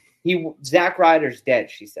 Zack Ryder's dead,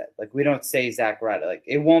 she said. Like, we don't say Zack Ryder. Like,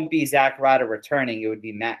 it won't be Zack Ryder returning. It would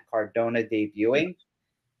be Matt Cardona debuting.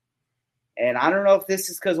 And I don't know if this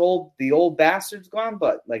is because the old bastard's gone,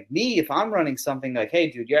 but like me, if I'm running something like, hey,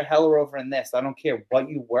 dude, you're hella over in this. I don't care what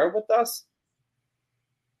you were with us.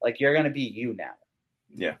 Like, you're going to be you now.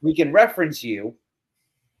 Yeah. We can reference you.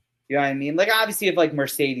 You know what I mean? Like, obviously, if like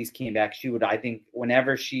Mercedes came back, she would, I think,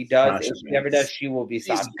 whenever she does, if she ever does, she will be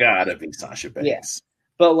Sasha. She's got to be Sasha Banks. Yeah.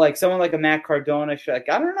 But like someone like a Matt Cardona, like,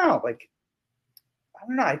 I don't know. Like, I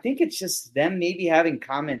don't know. I think it's just them maybe having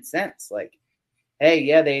common sense. Like, hey,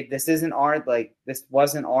 yeah, this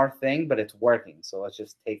wasn't our thing, but it's working. So let's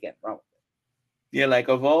just take it and run with it. Yeah, like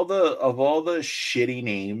of all the shitty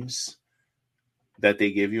names that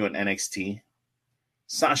they give you in NXT,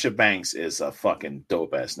 Sasha Banks is a fucking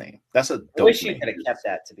dope ass name. That's a dope name. I wish you could have kept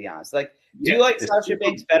that, to be honest. Like, do you like Sasha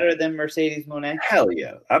Banks better than Mercedes Moné? Hell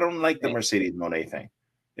yeah. I don't like the Mercedes Moné thing.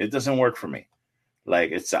 It doesn't work for me.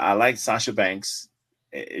 Like I like Sasha Banks.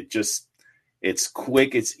 It's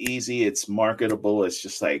quick, it's easy, it's marketable. It's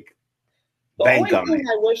just like the only thing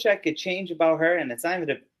I wish I could change about her, and it's not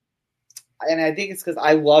even and I think it's because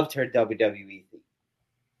I loved her WWE theme.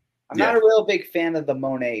 I'm not a real big fan of the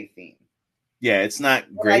Moné theme. Yeah, it's not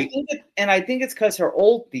great. I think it's because her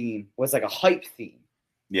old theme was like a hype theme.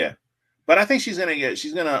 Yeah. But I think she's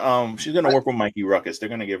gonna work with Mikey Ruckus. They're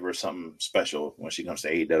gonna give her something special when she comes to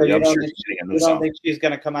AEW. So you don't think she's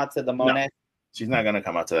gonna come out to the Moné? No. She's not going to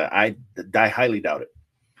come out to that. I highly doubt it.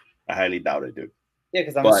 I highly doubt it, dude. Yeah,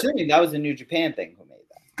 because I'm assuming that was a New Japan thing who made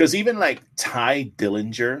that. Because even like Ty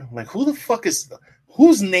Dillinger, like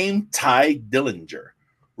who's named Ty Dillinger?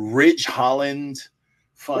 Ridge Holland,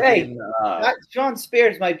 fucking. Sean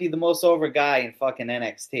Spears might be the most over guy in fucking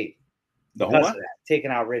NXT. The whole what?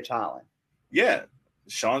 Taking out Ridge Holland. Yeah,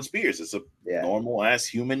 Sean Spears. It's a normal ass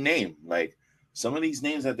human name. Like, some of these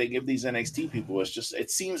names that they give these NXT people, it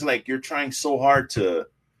seems like you're trying so hard to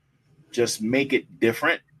just make it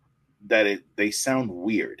different that they sound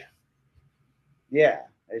weird. Yeah,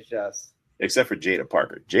 it's just. Except for Jada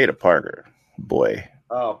Parker. Jada Parker, boy.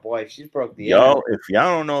 Oh, boy, she's broke the internet. If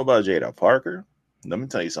y'all don't know about Jada Parker, let me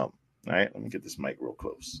tell you something. All right, let me get this mic real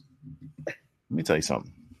close. Let me tell you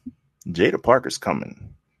something. Jada Parker's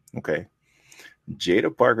coming, okay?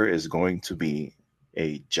 Jada Parker is going to be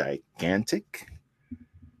a gigantic,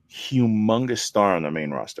 humongous star on the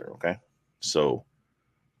main roster. Okay, so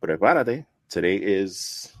prepárate. Today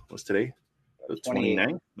is what's today? The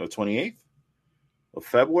 29th, the 28th of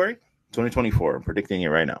February, 2024. I'm predicting it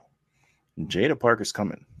right now. Jada Parker's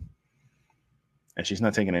coming, and she's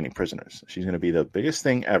not taking any prisoners. She's going to be the biggest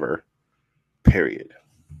thing ever. Period.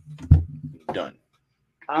 Done.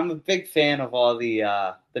 I'm a big fan of all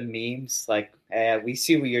the memes. Like, we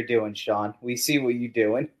see what you're doing, Sean. We see what you're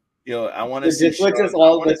doing. Yo, I want to see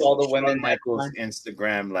all the women. Shawn Michaels'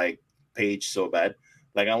 Instagram like page so bad.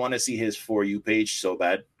 Like, I want to see his For You page so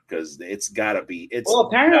bad because it's gotta be.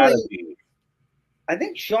 Apparently, I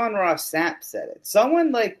think Sean Ross Sapp said it.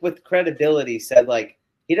 Someone like with credibility said like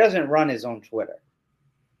he doesn't run his own Twitter.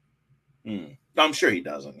 I'm sure he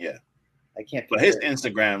doesn't. Yeah, I can't. But his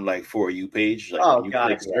Instagram like For You page, like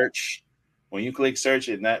when you click search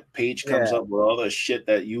and that page comes up with all the shit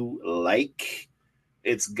that you like,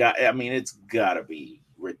 it's gotta be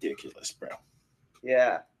ridiculous, bro.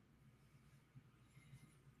 Yeah.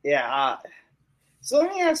 Yeah. So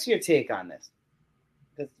let me ask your take on this.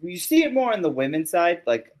 Because you see it more on the women's side.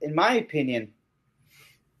 Like, in my opinion,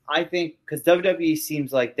 I think because WWE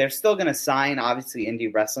seems like they're still going to sign, obviously,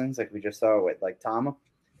 indie wrestlings, like we just saw with, like, Tama.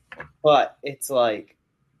 But it's like,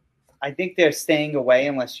 I think they're staying away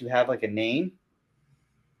unless you have, like, a name,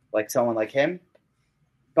 like someone like him.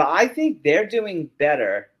 But I think they're doing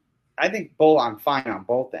better. I think I'm fine on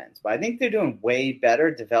both ends. But I think they're doing way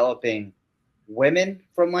better developing women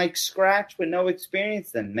from, like, scratch with no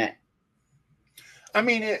experience than men. I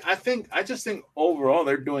mean, I just think overall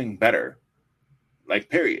they're doing better, like,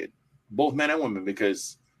 period, both men and women,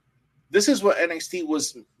 because this is what NXT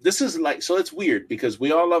was. This is like, so it's weird because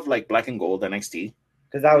we all love like Black and Gold NXT.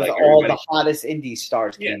 Because that was like all the hottest indie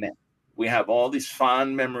stars came in. We have all these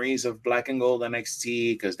fond memories of Black and Gold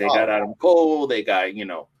NXT because they got Adam Cole, they got,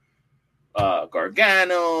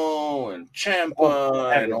 Gargano and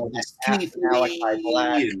Ciampa and all this Keith Lee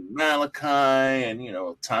and Malachi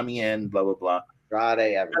and, Tommy End, blah, blah, blah.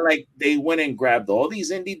 Like they went and grabbed all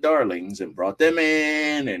these indie darlings and brought them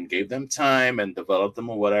in and gave them time and developed them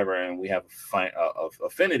or whatever, and we have of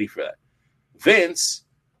affinity for that. Vince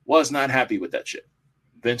was not happy with that shit.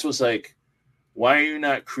 Vince was like, "Why are you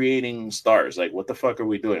not creating stars? Like, what the fuck are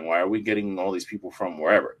we doing? Why are we getting all these people from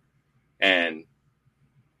wherever?" And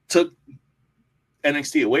took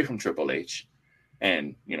NXT away from Triple H,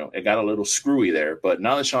 and it got a little screwy there. But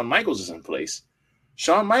now that Shawn Michaels is in place,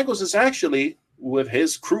 Shawn Michaels is actually, with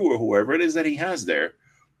his crew or whoever it is that he has there,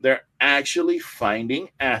 they're actually finding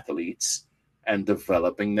athletes and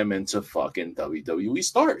developing them into fucking WWE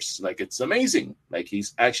stars. Like, it's amazing. Like,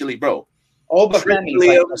 he's actually, bro. Oba Femi is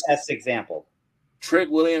like the best example. Trick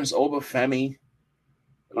Williams, Oba Femi,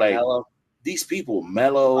 like Mello. These people,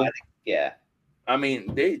 Mello. Yeah. I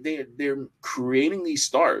mean, they're creating these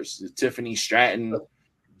stars. Tiffany Stratton.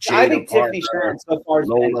 I think Tiffany Stratton so far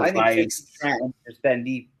Tiffany Stratton has been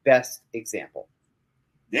the best example.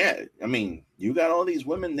 Yeah, I mean, you got all these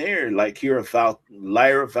women there, like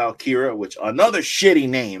Lyra Valkyria, which another shitty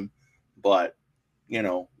name, but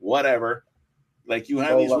whatever. Like, you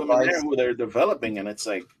have these women there who they're developing, and it's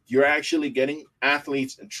like you're actually getting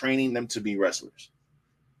athletes and training them to be wrestlers.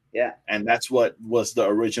 Yeah, and that's what was the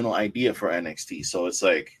original idea for NXT. So it's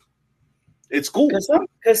like, it's cool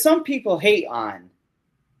because some people hate on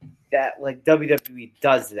that, like WWE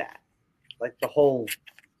does that, like the whole.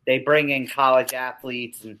 They bring in college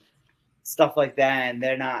athletes and stuff like that, and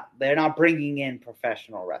they're not bringing in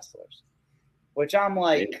professional wrestlers, which I'm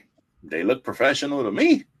like, they look professional to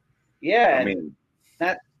me. Yeah, I mean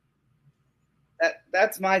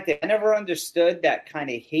that's my thing. I never understood that kind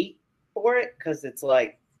of hate for it because it's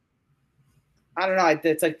like, I don't know.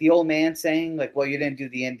 It's like the old man saying like, "Well, you didn't do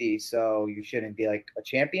the indies, so you shouldn't be like a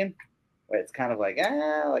champion." But it's kind of like,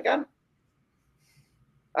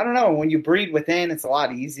 I don't know. When you breed within, it's a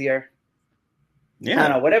lot easier. Yeah. I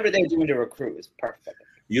don't know. Whatever they're doing to recruit is perfect.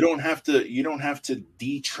 You don't have to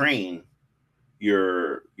detrain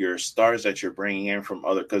your stars that you're bringing in from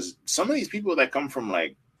other, because some of these people that come from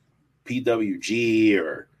like PWG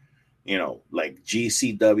or like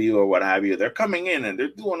GCW or what have you, they're coming in and they're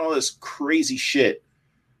doing all this crazy shit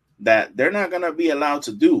that they're not gonna be allowed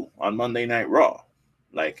to do on Monday Night Raw.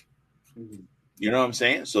 Like, you know what I'm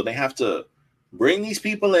saying? So they have to bring these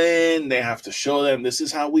people in. They have to show them this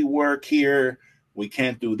is how we work here. We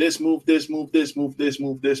can't do this move, this move, this move, this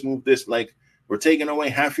move, this move, this. Like, we're taking away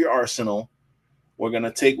half your arsenal. We're going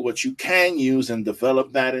to take what you can use and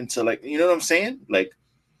develop that into, like, you know what I'm saying? Like,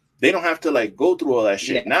 they don't have to, like, go through all that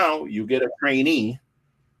shit. Yeah. Now you get a trainee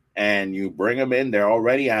and you bring them in. They're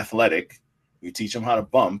already athletic. You teach them how to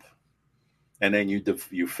bump. And then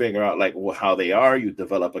you figure out, like, how they are. You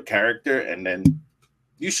develop a character. And then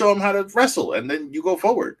you show them how to wrestle. And then you go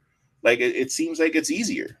forward. Like, it seems like it's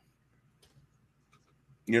easier.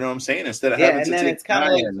 You know what I'm saying? Instead of having to take it's kind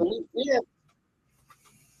of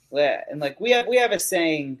like we have a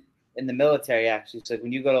saying in the military, actually. It's like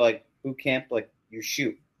when you go to like boot camp, like you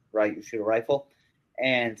shoot, right? You shoot a rifle,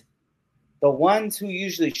 and the ones who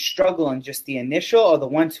usually struggle in just the initial are the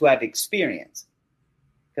ones who have experience.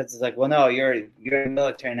 Because it's like, well, no, you're in the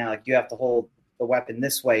military now. Like, you have to hold the weapon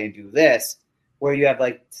this way and do this. Where you have,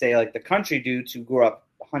 like, say, like the country dudes who grew up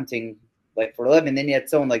hunting, like, for a living. Then you had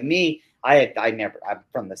someone like me. I'm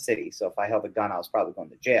from the city, so if I held a gun, I was probably going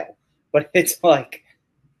to jail. But it's like,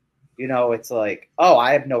 you know, it's like, oh,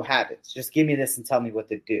 I have no habits. Just give me this and tell me what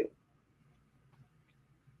to do.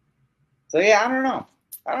 So yeah, I don't know.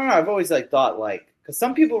 I've always like thought like, because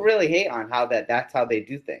some people really hate on how that's how they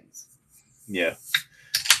do things. Yeah.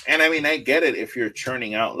 And I mean, I get it if you're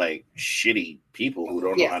churning out like shitty people who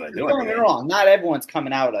don't know how to do it. Don't get me wrong. Not everyone's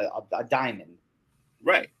coming out a diamond.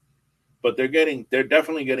 Right. But they're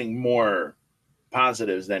definitely getting more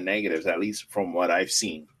positives than negatives, at least from what I've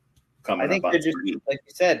seen coming up. I think they're just,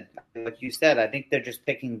 like you said, I think they're just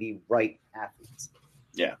picking the right athletes.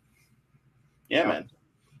 Yeah. Yeah, man.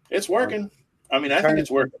 It's working. I mean, I think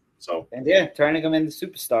it's working. So and yeah, turning them into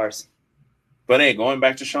superstars. But hey, going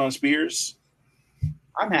back to Shawn Spears,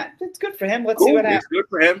 I'm happy. It's good for him. Let's see what happens. It's good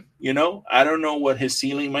for him. You know, I don't know what his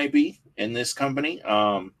ceiling might be in this company.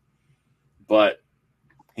 But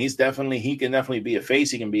he can definitely be a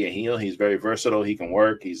face. He can be a heel. He's very versatile. He can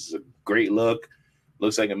work. He's a great look.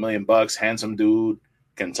 Looks like $1 million. Handsome dude.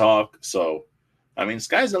 Can talk. So, I mean,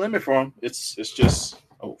 sky's the limit for him. It's just,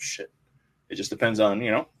 oh shit. It just depends on,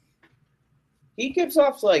 you know. He gives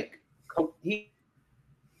off like he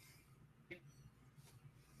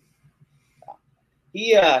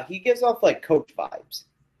gives off like coach vibes.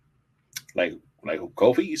 Like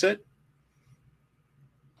Kofi, you said?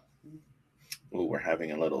 Oh, we're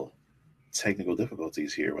having a little technical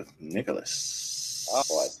difficulties here with Nicholas. Oh,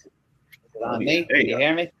 boy. Is it on me? Can you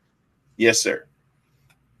hear me? Yes, sir.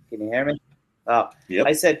 Can you hear me? Oh, yep.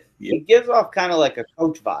 I said he gives off kind of like a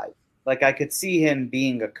coach vibe. Like I could see him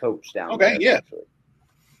being a coach down there. Okay, yeah. Actually.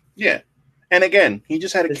 Yeah. And again, he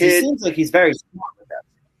just had a kid. He seems like he's very smart with that.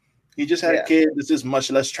 He just had a kid. This is much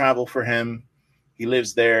less travel for him. He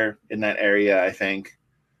lives there in that area, I think.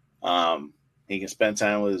 He can spend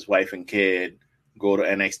time with his wife and kid, go to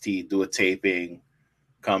NXT, do a taping,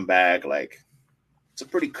 come back. Like, it's a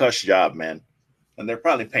pretty cush job, man. And they're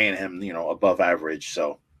probably paying him, you know, above average.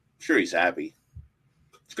 So I'm sure he's happy.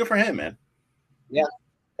 It's good for him, man. Yeah.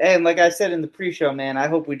 And like I said in the pre-show, man, I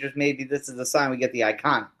hope maybe this is a sign we get the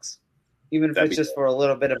Iconics, even if it's just for a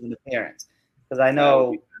little bit of an appearance. Because I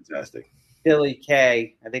know fantastic. Billie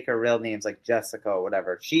Kay, I think her real name's like Jessica or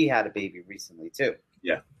whatever. She had a baby recently too.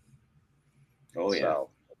 Yeah. Oh yeah. So,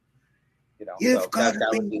 you know, you've got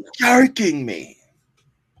to be jerking me.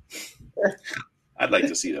 I'd like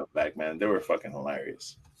to see them back, man. They were fucking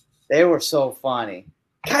hilarious. They were so funny.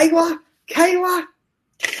 Kayla.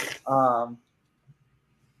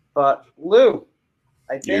 But Lou,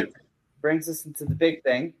 I think brings us into the big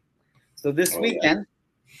thing. So this weekend,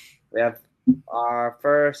 we have our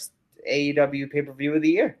first AEW pay-per-view of the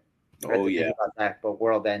year. Oh yeah, about that, but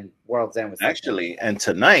World's End was actually, and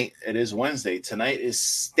tonight it is Wednesday. Tonight is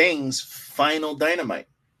Sting's final Dynamite.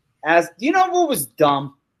 As you know, what was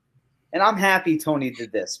dumb, and I'm happy Tony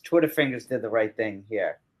did this. Twitter fingers did the right thing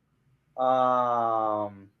here.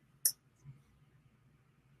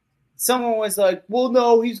 Someone was like, well,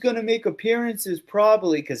 no, he's going to make appearances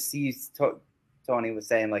probably because Tony was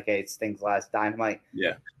saying, like, hey, it's Sting's last Dynamite.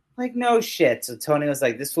 Yeah. Like, no shit. So Tony was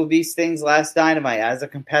like, this will be Sting's last Dynamite as a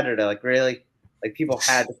competitor. Like, really? Like, people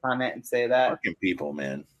had to comment and say that? Fucking people,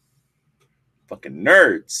 man. Fucking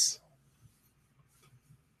nerds.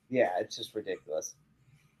 Yeah, it's just ridiculous.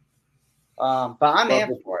 But I'm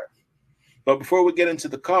amped for it. But before we get into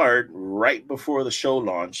the card, right before the show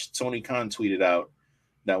launched, Tony Khan tweeted out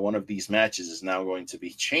that one of these matches is now going to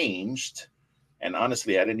be changed. And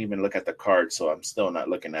honestly, I didn't even look at the card, so I'm still not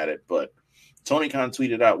looking at it. But Tony Khan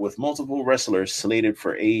tweeted out, with multiple wrestlers slated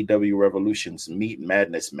for AEW Revolution's Meat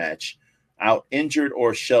Madness match out injured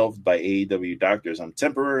or shelved by AEW doctors, I'm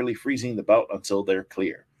temporarily freezing the bout until they're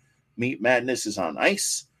clear. Meat Madness is on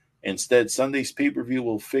ice. Instead, Sunday's pay-per-view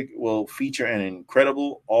will feature an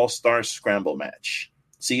incredible all-star scramble match.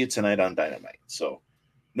 See you tonight on Dynamite. So,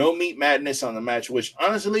 no Meat Madness on the match, which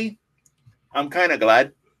honestly, I'm kind of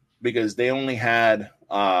glad because they only had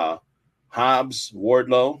Hobbs,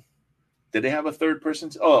 Wardlow. Did they have a third person?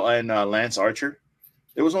 And Lance Archer.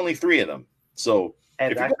 There was only 3 of them. So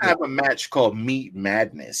if you're going to have a match called Meat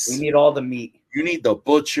Madness, we need all the meat. You need the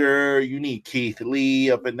Butcher. You need Keith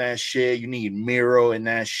Lee up in that shit. You need Miro in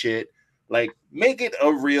that shit. Like, make it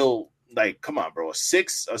a real, like, come on, bro. A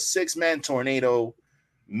six-man tornado.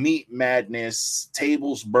 Meat Madness,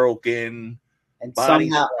 tables broken, and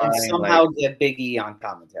somehow get Big E on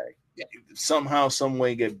commentary. Somehow, some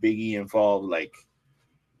way, get Big E involved. Like,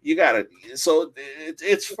 you gotta. So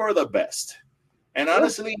it's for the best. And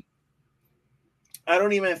honestly, I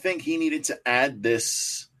don't even think he needed to add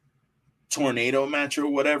this tornado match or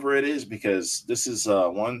whatever it is, because this is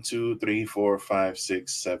 1, 2, 3, 4, 5,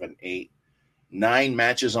 6, 7, 8, 9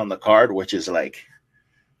 matches on the card, which is like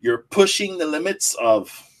you're pushing the limits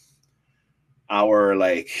of our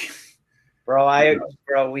like.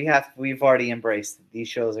 We've already embraced it. These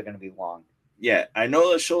shows are going to be long. Yeah, I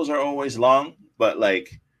know the shows are always long, but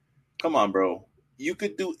like, come on, bro. You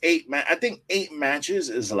could do 8 I think 8 matches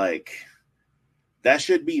is like, that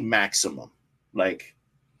should be maximum. Like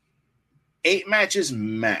 8 matches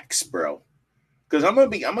max, bro. Because I'm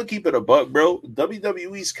gonna keep it a buck, bro.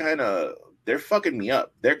 WWE's they're fucking me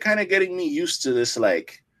up. They're kind of getting me used to this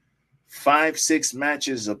like 5-6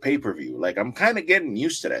 matches of pay-per-view. Like I'm kind of getting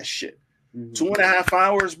used to that shit. 2.5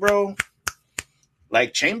 hours, bro.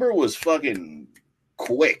 Like Chamber was fucking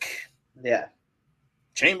quick. Yeah.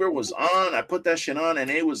 Chamber was on. I put that shit on, and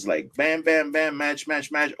it was like bam, bam, bam, match,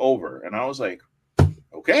 over. And I was like,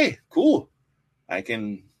 okay, cool. I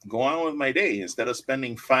can go on with my day instead of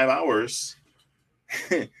spending 5 hours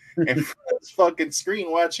in front of this fucking screen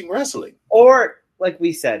watching wrestling. Or, like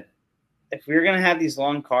we said, if we were going to have these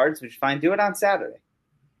long cards, we should do it on Saturday.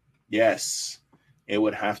 Yes, it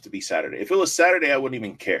would have to be Saturday. If it was Saturday, I wouldn't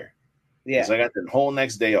even care. Yeah. Because I got the whole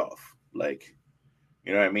next day off. Like,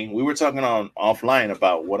 you know what I mean? We were talking offline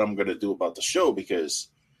about what I'm going to do about the show, because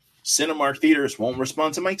Cinemark Theaters won't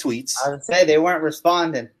respond to my tweets. I would say they weren't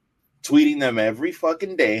responding. Tweeting them every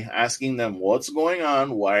fucking day, asking them what's going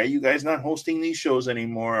on. Why are you guys not hosting these shows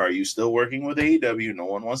anymore? Are you still working with AEW? No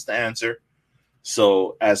one wants to answer.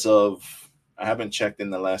 So as of, I haven't checked in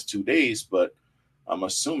the last 2 days, but I'm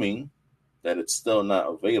assuming that it's still not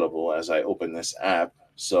available as I open this app.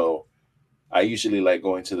 So I usually like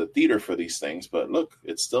going to the theater for these things, but look,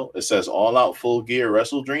 it says All Out, Full Gear,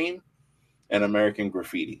 Wrestle Dream, and American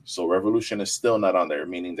Graffiti. So Revolution is still not on there,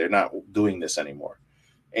 meaning they're not doing this anymore.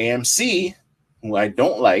 AMC, who I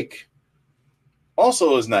don't like,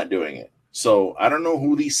 also is not doing it. So I don't know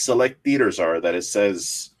who these select theaters are that it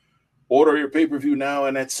says order your pay-per-view now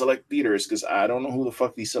and at select theaters, because I don't know who the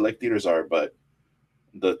fuck these select theaters are, but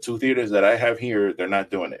the 2 theaters that I have here, they're not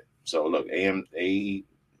doing it. So look, AMC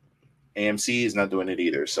is not doing it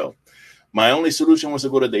either. So my only solution was to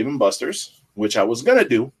go to Dave & Buster's, which I was going to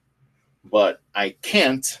do, but I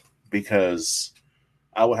can't because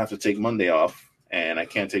I would have to take Monday off, and I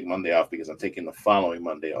can't take Monday off because I'm taking the following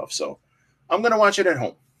Monday off. So I'm going to watch it at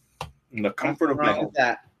home in the comfort of my home.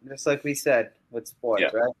 That, just like we said with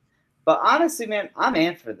sports, right? But honestly, man, I'm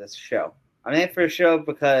in for this show. I'm in for a show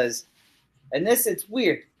because, and it's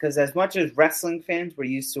weird because as much as wrestling fans, we're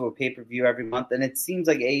used to a pay-per-view every month, and it seems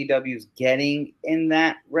like AEW is getting in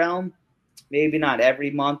that realm. Maybe not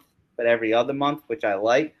every month, but every other month, which I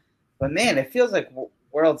like. But man, it feels like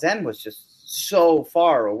World's End was just so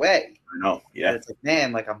far away. I know, yeah. It's like,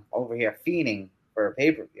 man, like I'm over here fiending for a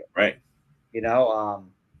pay-per-view. Right. You know,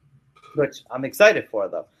 which I'm excited for,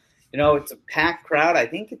 though. You know, it's a packed crowd. I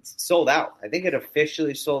think it's sold out. I think it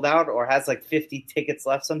officially sold out or has like 50 tickets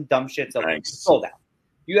left. Some dumb shit. So sold out.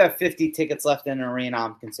 You have 50 tickets left in an arena.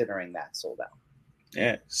 I'm considering that sold out.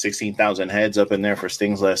 Yeah, 16,000 heads up in there for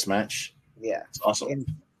Sting's last match. Yeah. It's awesome.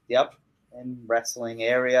 In wrestling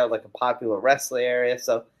area, like a popular wrestling area.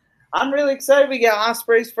 So I'm really excited. We got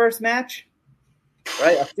Ospreay's first match,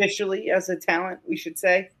 right? Officially as a talent, we should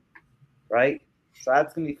say, right? So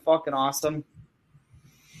that's going to be fucking awesome.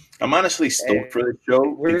 I'm honestly stoked for the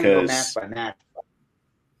show we're because going to go match by match.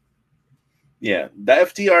 Yeah, the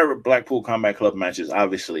FTR Blackpool Combat Club matches,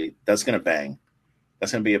 obviously, that's going to bang.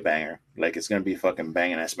 That's going to be a banger. Like, it's going to be a fucking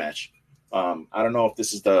banging ass match. I don't know if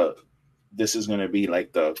this is going to be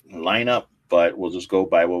like the lineup, but we'll just go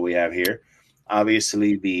by what we have here.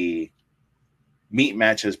 Obviously, the meat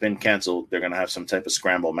match has been canceled. They're going to have some type of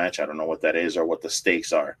scramble match. I don't know what that is or what the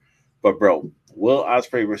stakes are. But, bro, Will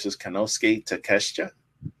Ospreay versus Konosuke Takeshita?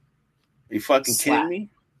 Are you fucking kidding me?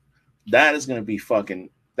 That's going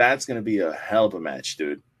to be a hell of a match,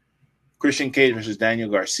 dude. Christian Cage versus Daniel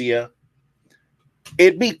Garcia.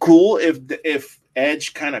 It'd be cool if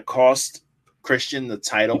Edge kind of cost Christian the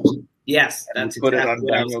title. Yes. And put it on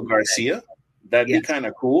Daniel Garcia. That'd be kind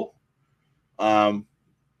of cool.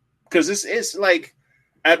 Because it's like,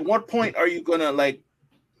 at what point are you going to, like,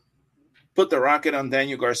 put the rocket on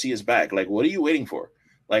Daniel Garcia's back? Like, what are you waiting for?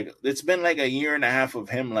 Like, it's been like a year and a half of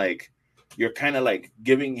him, like, you're kind of like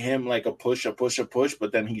giving him like a push,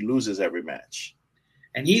 but then he loses every match.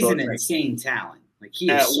 And he's an insane talent. Like he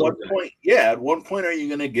is. At what point are you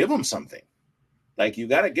going to give him something? Like, you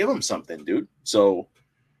got to give him something, dude. So,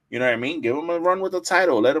 you know what I mean? Give him a run with the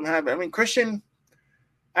title. Let him have it. I mean, Christian,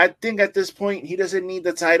 I think at this point he doesn't need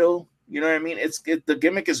the title. You know what I mean? The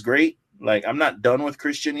gimmick is great. Like, I'm not done with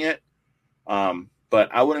Christian yet. But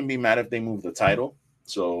I wouldn't be mad if they move the title.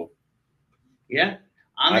 So yeah,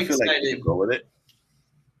 I feel excited. Like they could go with it.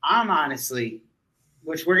 I'm honestly,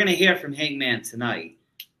 which we're gonna hear from Hangman tonight.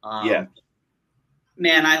 Yeah,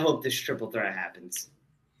 man, I hope this triple threat happens.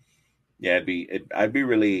 Yeah, I'd be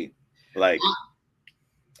really like,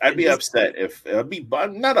 I'd be upset if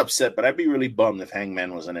not upset, but I'd be really bummed if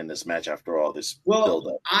Hangman wasn't in this match after all this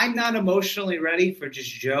build-up. I'm not emotionally ready for just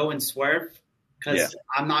Joe and Swerve because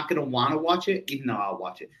I'm not going to want to watch it, even though I'll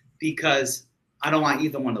watch it, because I don't want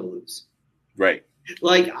either one to lose. Right.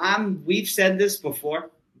 Like, we've said this before.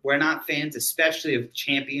 We're not fans, especially of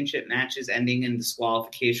championship matches ending in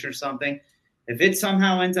disqualification or something. If it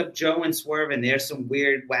somehow ends up Joe and Swerve and there's some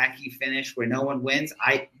weird, wacky finish where no one wins,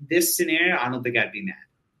 this scenario, I don't think I'd be mad.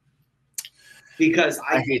 Because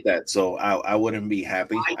I hate that, so I wouldn't be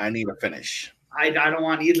happy. I need a finish. I don't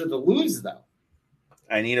want either to lose, though.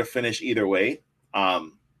 I need a finish either way.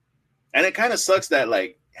 And it kind of sucks that,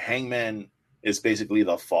 like, Hangman is basically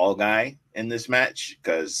the fall guy in this match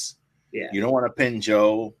because you don't want to pin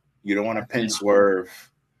Joe. You don't want to pin Swerve.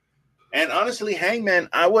 And honestly, Hangman,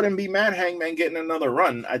 I wouldn't be mad Hangman getting another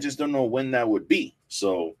run. I just don't know when that would be.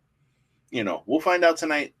 So, we'll find out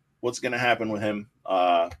tonight what's going to happen with him.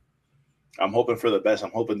 I'm hoping for the best.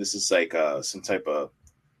 I'm hoping this is like some type of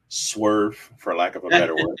swerve, for lack of a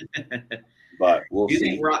better word. But we'll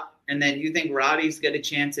see. And then you think Roddy's got a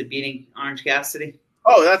chance at beating Orange Cassidy?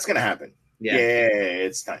 Oh, that's going to happen. Yeah,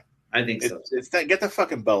 it's time. I think so. It's time. Get the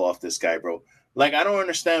fucking belt off this guy, bro. Like, I don't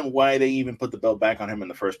understand why they even put the belt back on him in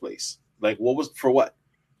the first place. Like, for what?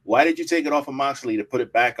 Why did you take it off of Moxley to put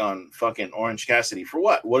it back on fucking Orange Cassidy? For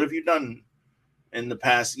what? What have you done in the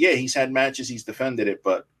past? Yeah, he's had matches, he's defended it,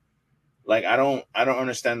 but like, I don't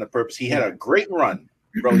understand the purpose. He had a great run,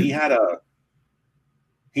 bro.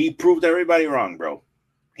 He proved everybody wrong, bro.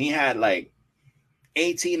 He had like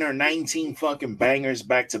 18 or 19 fucking bangers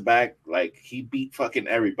back to back. Like, he beat fucking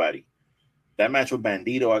everybody. That match with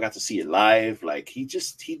Bandito, I got to see it live. Like, he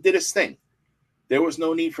did his thing. There was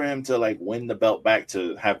no need for him to like win the belt back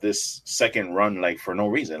to have this second run, like, for no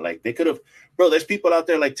reason. Like, they could have, bro, there's people out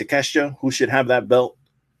there like Takeshita who should have that belt.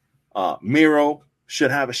 Miro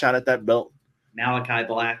should have a shot at that belt. Malachi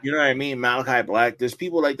Black. You know what I mean? Malachi Black. There's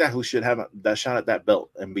people like that who should have that shot at that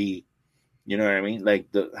belt and be, you know what I mean? Like,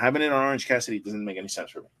 having it on Orange Cassidy doesn't make any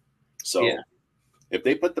sense for me. So if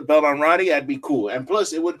they put the belt on Roddy, I'd be cool. And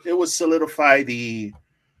plus, it would solidify the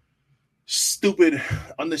stupid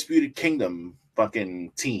Undisputed Kingdom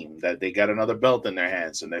fucking team that they got another belt in their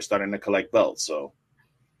hands and they're starting to collect belts. So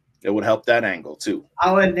it would help that angle too.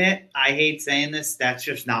 I'll admit, I hate saying this. That's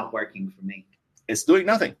just not working for me. It's doing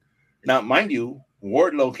nothing. Now, mind you,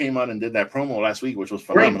 Wardlow came out and did that promo last week, which was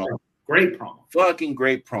phenomenal. Great promo. Fucking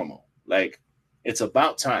great promo. Like, it's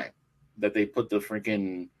about time that they put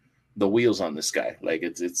the wheels on this guy. Like,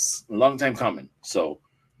 it's a long time coming. So,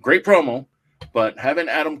 great promo. But having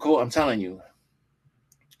Adam Cole, I'm telling you,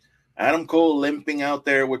 Adam Cole limping out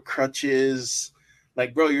there with crutches.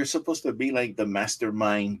 Like, bro, you're supposed to be like the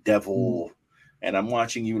mastermind devil. And I'm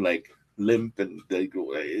watching you like limp and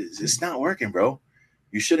it's not working, bro.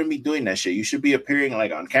 You shouldn't be doing that shit. You should be appearing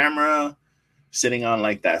like on camera, sitting on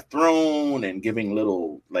like that throne and giving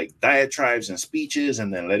little like diatribes and speeches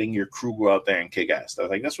and then letting your crew go out there and kick ass. I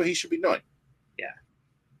was like, that's what he should be doing.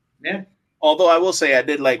 Yeah. Although I will say I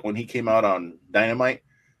did like when he came out on Dynamite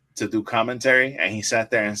to do commentary and he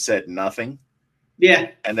sat there and said nothing.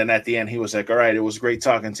 Yeah. And then at the end, he was like, all right, it was great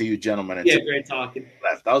talking to you, gentlemen. And great talking.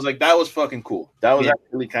 Left. I was like, that was fucking cool. That was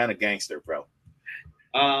actually kind of gangster, bro.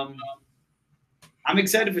 I'm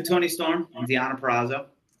excited for Toni Storm and Deonna Purrazzo.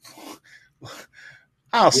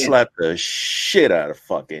 I'll slap the shit out of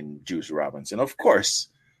fucking Juice Robinson. Of course,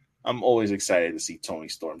 I'm always excited to see Toni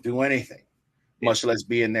Storm do anything, much less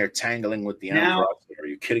be in there tangling with Deonna Purrazzo. Are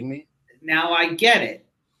you kidding me? Now, I get it.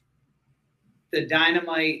 The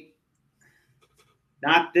Dynamite,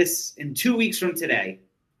 not this, in 2 weeks from today.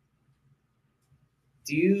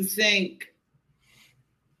 Do you think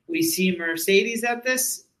we see Mercedes at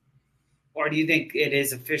this? Or do you think it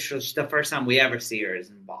is official? The first time we ever see her is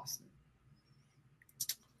in Boston.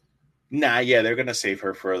 Nah, yeah, they're gonna save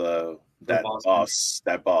her for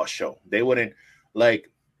that boss show. They wouldn't like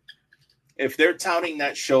if they're touting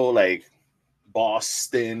that show like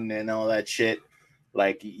Boston and all that shit.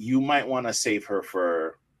 Like, you might want to save her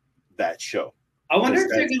for that show. I wonder if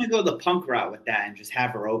they're gonna go the Punk route with that and just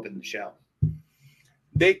have her open the show.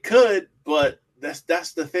 They could, but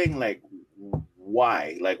that's the thing. Like,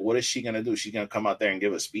 why? Like, what is she gonna do? She's gonna come out there and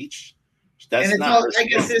give a speech? That's not. I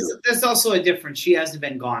guess there's also a difference. She hasn't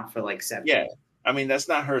been gone for like 7 years. I mean, that's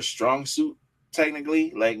not her strong suit,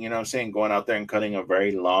 technically. Like, you know what I'm saying? Going out there and cutting a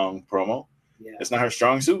very long promo. Yeah. It's not her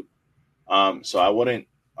strong suit. So I wouldn't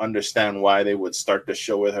understand why they would start the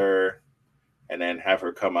show with her and then have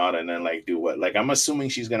her come out and then like do what? Like, I'm assuming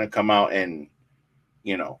she's going to come out and,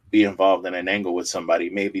 you know, be involved in an angle with somebody,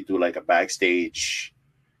 maybe do like a backstage,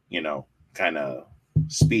 you know, kind of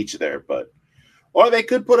speech there. But, or they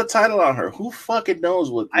could put a title on her. Who fucking knows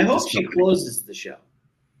what? I hope she closes the show.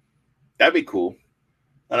 That'd be cool.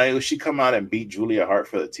 And would she come out and beat Julia Hart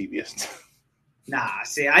for the TBS? Nah,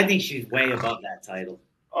 see, I think she's way above that title.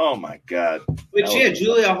 Oh my God. Which,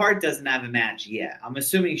 Julia Hart doesn't have a match yet. I'm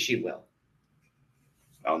assuming she will.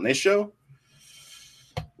 On this show?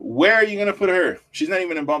 Where are you going to put her? She's not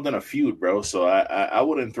even involved in a feud, bro. So I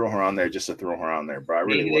wouldn't throw her on there just to throw her on there, bro. I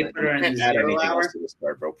really wouldn't. Put her in the 0 hour? To the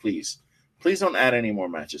start, bro. Please don't add any more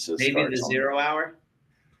matches to the start. Maybe the 0 hour?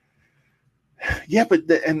 Yeah, but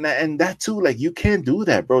and that too, like, you can't do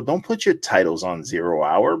that, bro. Don't put your titles on 0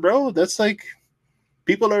 hour, bro. That's like,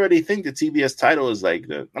 people already think the TBS title is like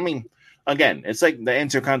again, it's like the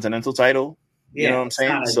Intercontinental title. You know what I'm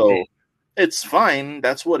saying? So it's fine.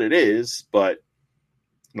 That's what it is. But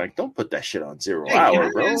like, don't put that shit on 0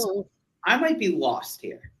 hour, bro. I might be lost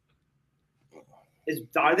here.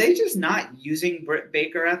 Are they just not using Britt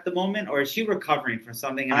Baker at the moment, or is she recovering from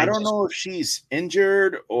something? I don't know if she's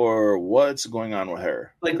injured or what's going on with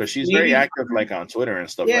her, because she's very active, like on Twitter and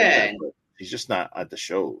stuff like that. But she's just not at the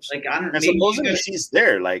shows. Like, I don't know. And supposedly she's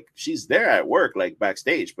there, like she's there at work, like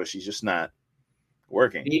backstage, but she's just not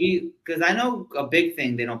working. Maybe because I know a big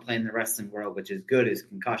thing they don't play in the wrestling world, which is good, is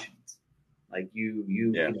concussions. Like you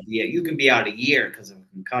can be out a year because of a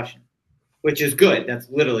concussion, which is good. That's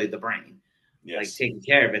literally the brain. Yes. Like taking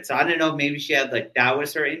care of it. So I don't know. Maybe she had that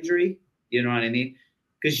was her injury. You know what I mean?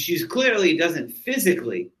 Because she's clearly doesn't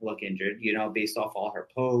physically look injured. You know, based off all her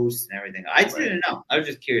posts and everything. I didn't know. I was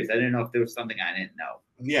just curious. I didn't know if there was something I didn't know.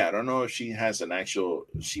 Yeah, I don't know if she has an actual.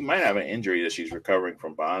 She might have an injury that she's recovering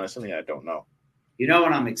from, but honestly, I don't know. You know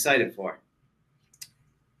what I'm excited for?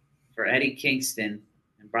 For Eddie Kingston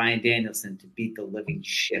and Bryan Danielson to beat the living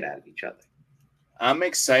shit out of each other. I'm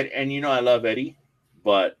excited, and I love Eddie,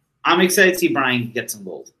 but. I'm excited to see Bryan get some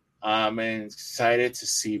gold. I'm excited to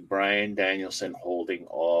see Bryan Danielson holding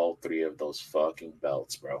all 3 of those fucking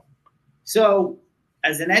belts, bro. So,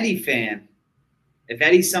 as an Eddie fan, if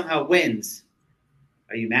Eddie somehow wins,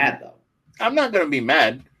 are you mad, though? I'm not going to be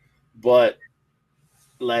mad, but,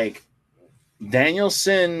 like,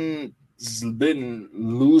 Danielson's been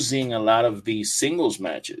losing a lot of these singles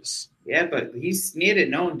matches. Yeah, but he's made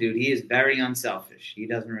it known, dude. He is very unselfish. He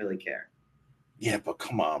doesn't really care. Yeah, but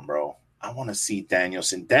come on, bro. I want to see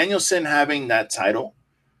Danielson. Danielson having that title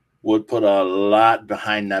would put a lot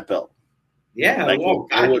behind that belt. Yeah.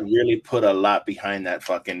 I would really put a lot behind that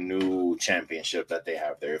fucking new championship that they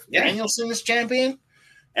have there. If Danielson is champion,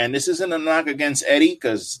 and this isn't a knock against Eddie,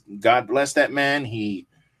 because God bless that man. He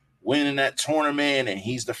went in that tournament, and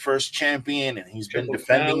he's the first champion, and he's been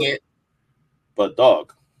defending it. But,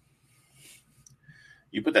 dog,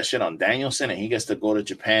 you put that shit on Danielson and he gets to go to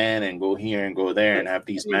Japan and go here and go there and have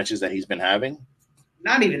these matches that he's been having.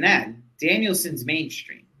 Not even that. Danielson's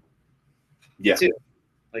mainstream. Yeah. Too.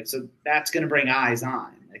 So that's going to bring eyes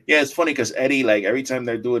on. Yeah, it's funny because Eddie, every time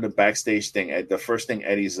they're doing the backstage thing, the first thing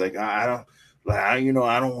Eddie's like, I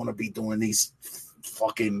don't want to be doing these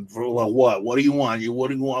fucking, what do you want? What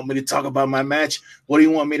do you want me to talk about my match? What do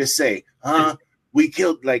you want me to say? Huh? We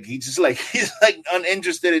killed, he's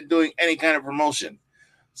uninterested in doing any kind of promotion.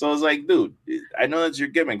 So it's like, dude, I know that's your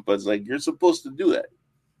gimmick, but it's like, you're supposed to do that.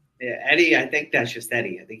 Yeah, Eddie, I think that's just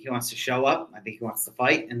Eddie. I think he wants to show up. I think he wants to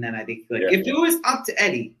fight. And then I think, if it was up to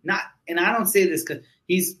Eddie, and I don't say this because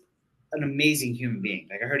he's an amazing human being.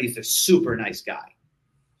 I heard he's a super nice guy.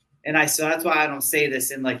 And so that's why I don't say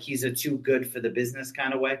this in he's a too good for the business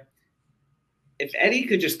kind of way. If Eddie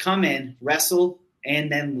could just come in, wrestle, and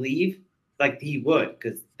then leave, he would,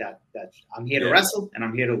 because that's I'm here to wrestle and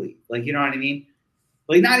I'm here to leave. You know what I mean?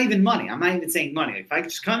 Not even money. I'm not even saying money. If I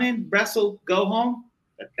just come in, wrestle, go home,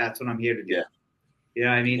 that's what I'm here to do. Yeah. You know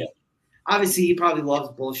what I mean? Yeah. Obviously, he probably loves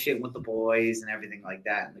bullshit with the boys and everything like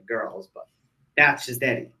that and the girls, but that's just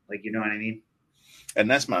Eddie. You know what I mean?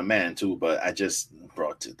 And that's my man, too, but I just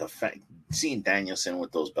brought to the fact, seeing Danielson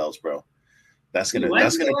with those belts, bro, that's gonna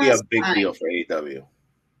be a big deal for AEW.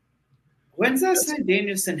 When's that time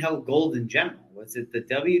Danielson held gold in general? Was it the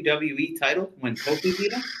WWE title when Kofi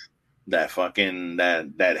beat him? That fucking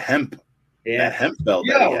that hemp belt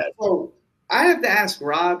that he had. So I have to ask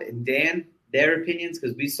Rob and Dan their opinions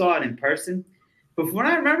because we saw it in person. But from what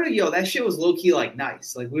I remember, that shit was low key like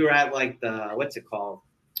nice. Like we were at like the what's it called,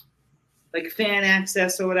 like fan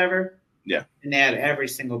access or whatever. Yeah, and they had every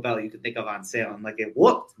single belt you could think of on sale, and like it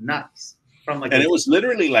looked nice. And it was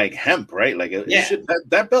literally like hemp, right? Like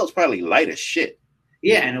that belt's probably light as shit.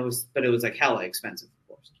 Yeah, and it was like hella expensive,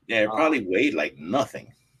 of course. Yeah, it probably weighed like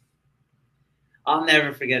nothing. I'll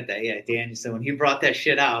never forget that. Yeah, Danny. So when he brought that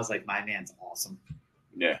shit out, I was like, my man's awesome.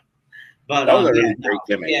 Yeah. But that was a really great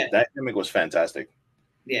gimmick. Yeah. That gimmick was fantastic.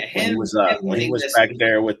 Yeah, when he was back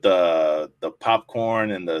there with the popcorn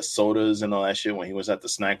and the sodas and all that shit, when he was at the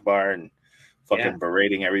snack bar and fucking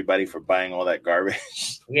berating everybody for buying all that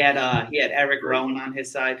garbage. He had Eric Rowan on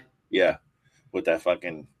his side. Yeah, with that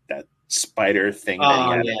spider thing that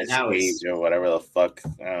he had in his cage or whatever the fuck.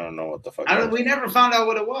 I don't know what the fuck. We never found out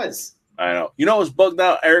what it was. I know. You know what's bugged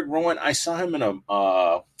out? Eric Rowan. I saw him in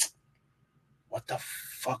a what the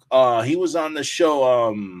fuck? He was on the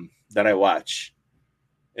show that I watch.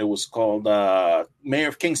 It was called Mayor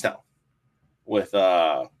of Kingstown with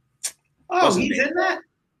he's in that?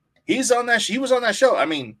 He's on that. He was on that show. I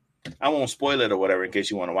mean, I won't spoil it or whatever in case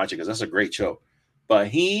you want to watch it because that's a great show. But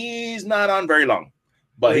he's not on very long.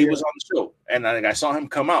 But he was on the show, and I saw him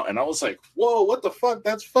come out, and I was like, "Whoa, what the fuck?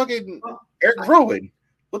 That's fucking Eric Rowan.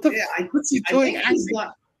 What the? What's he doing?"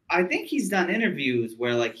 I think he's done interviews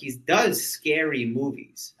where like he does scary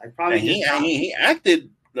movies. He acted.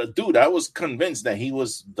 Dude, I was convinced that he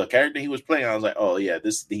was the character he was playing. I was like, "Oh yeah,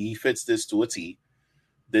 he fits this to a T.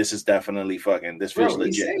 This is definitely fucking. This feels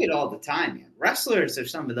legit." We say it all the time, man. Wrestlers are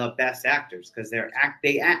some of the best actors because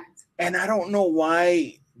they act. And I don't know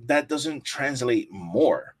why that doesn't translate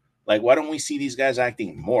more. Like, why don't we see these guys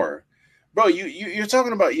acting more? Bro, you're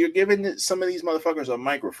talking about you're giving some of these motherfuckers a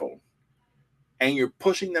microphone and you're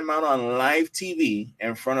pushing them out on live TV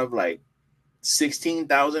in front of like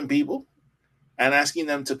 16,000 people and asking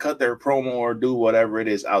them to cut their promo or do whatever it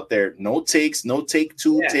is out there. No takes, no take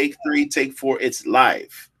 2, take 3, take 4. It's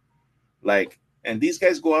live. Like, and these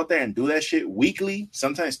guys go out there and do that shit weekly,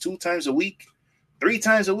 sometimes 2 times a week. 3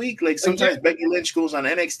 times a week. Like sometimes Becky Lynch goes on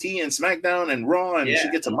NXT and SmackDown and Raw and she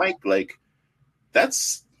gets a mic. Like I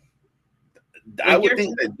would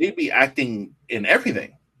think that they'd be acting in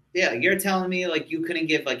everything. Yeah, you're telling me like you couldn't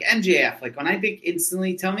give like MJF. Like when I think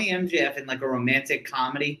instantly, tell me MJF in like a romantic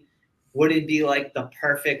comedy, would it be like the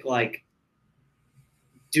perfect like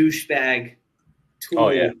douchebag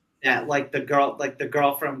tool that like the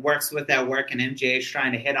girlfriend works with at work and MJF's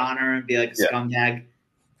trying to hit on her and be like a scumbag?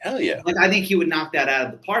 Hell yeah. Like I think he would knock that out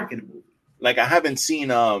of the park in a movie. Like I haven't seen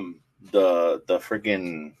the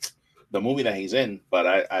freaking the movie that he's in,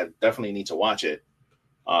 but I definitely need to watch it.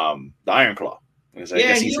 The Iron Claw. Because I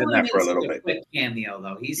guess he's in that for a little bit. Quick cameo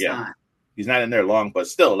though. He's not in there long, but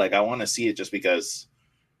still, like I want to see it just because,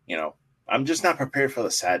 you know, I'm just not prepared for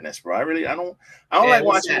the sadness, bro. I don't like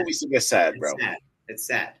watching movies to get sad, bro. It's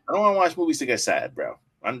sad. I don't want to watch movies to get sad, bro.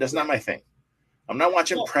 That's not my thing. I'm not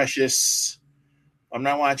watching Precious. I'm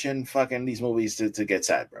not watching fucking these movies to get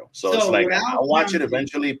sad, bro. So it's like I'll watch it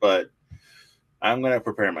eventually, but I'm gonna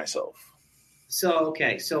prepare myself. So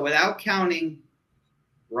without counting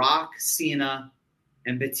Rock, Cena,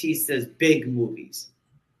 and Batista's big movies,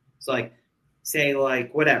 so like say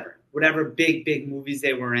like whatever big movies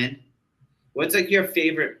they were in, what's like your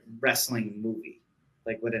favorite wrestling movie?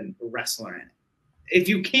 Like with a wrestler in it, if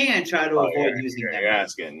you can try to avoid using that.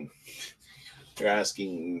 You're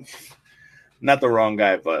asking. Not the wrong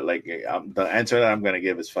guy, but like the answer that I'm going to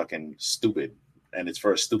give is fucking stupid, and it's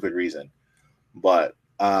for a stupid reason. But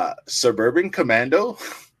Suburban Commando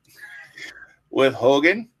with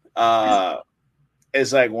Hogan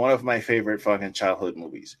is like one of my favorite fucking childhood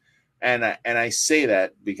movies. And I say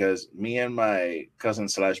that because me and my cousin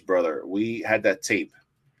 / brother, we had that tape,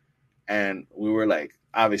 and we were like,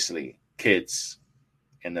 obviously kids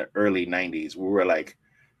in the early 90s. We were like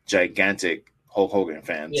gigantic Hulk Hogan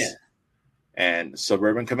fans. Yeah. And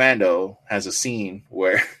Suburban Commando has a scene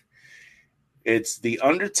where it's The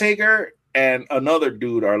Undertaker and another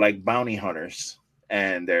dude are like bounty hunters,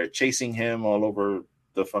 and they're chasing him all over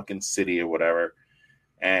the fucking city or whatever.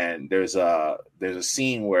 And there's a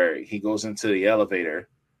scene where he goes into the elevator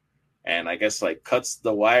and I guess like cuts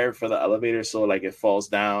the wire for the elevator so like it falls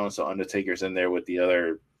down. So Undertaker's in there with the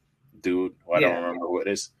other dude. I don't remember what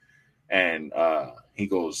it is. And he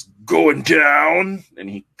goes, going down, and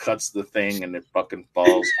he cuts the thing and it fucking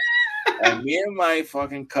falls. And me and my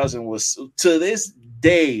fucking cousin to this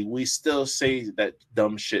day, we still say that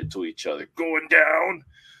dumb shit to each other, going down.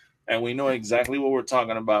 And we know exactly what we're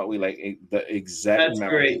talking about. We like the exact That's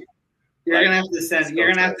memory. Great. You're gonna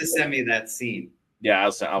have to send me that scene. Yeah,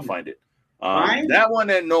 I'll find it. That one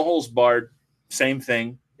and No Holds Barred, same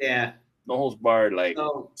thing. Yeah. No holds barred. Like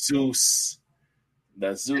Zeus.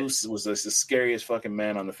 That Zeus was the scariest fucking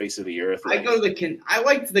man on the face of the earth. Like, I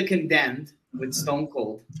liked The Condemned with Stone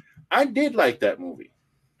Cold. I did like that movie.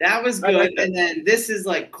 That was good. And then this is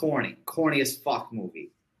like corny as fuck movie.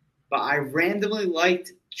 But I randomly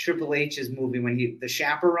liked Triple H's movie when The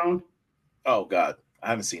Chaperone. Oh God, I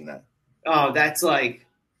haven't seen that. Oh, that's like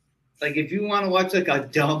if you want to watch like a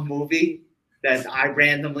dumb movie that I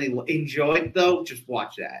randomly enjoyed, though, just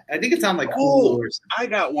watch that. I think it's on like Hulu or something. I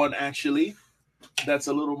got one actually that's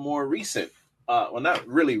a little more recent. Well, not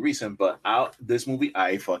really recent, but this movie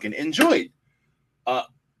I fucking enjoyed.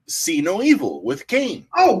 See No Evil with Kane.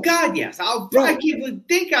 Oh God, yes. I can't believe,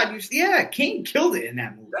 thank God Kane killed it in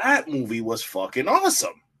that movie. That movie was fucking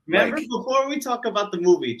awesome. Remember, before we talk about the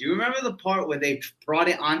movie, do you remember the part where they brought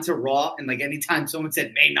it onto Raw and like anytime someone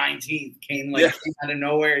said May 19th, Kane came out of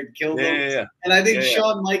nowhere and killed them? Yeah. And I think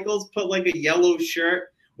Shawn Michaels put like a yellow shirt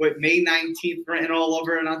with May 19th written all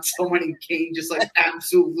over it on someone, and Kane just like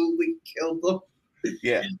absolutely killed them.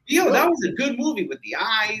 Yeah. That was a good movie with the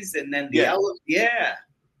eyes and then the yellow. Yeah.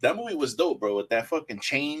 That movie was dope, bro. With that fucking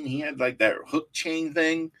chain, he had like that hook chain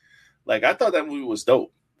thing. Like I thought that movie was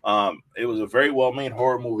dope. It was a very well made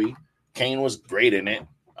horror movie. Kane was great in it.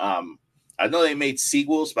 I know they made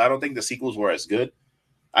sequels, but I don't think the sequels were as good.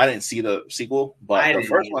 I didn't see the sequel, but the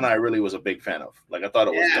first one I really was a big fan of. Like I thought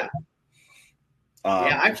it was dope.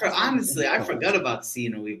 I forgot about See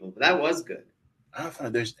No Evil, but that was good. I don't know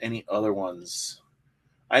if there's any other ones.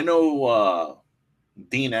 I know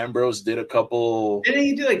Dean Ambrose did a couple. Didn't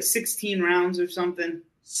he do like 16 rounds or something?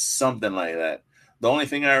 Something like that. The only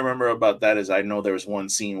thing I remember about that is I know there was one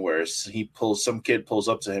scene where some kid pulls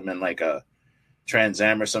up to him in like a Trans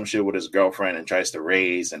Am or some shit with his girlfriend and tries to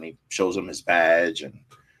raise, and he shows him his badge, and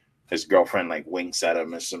his girlfriend like winks at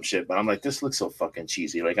him or some shit. But I'm like, this looks so fucking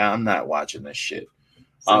cheesy. Like I'm not watching this shit.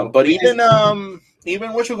 But even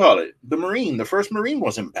what you call it, the first Marine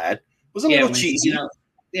wasn't bad. It was a little cheesy.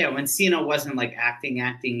 When Cena wasn't like acting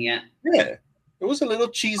yet. Yeah, it was a little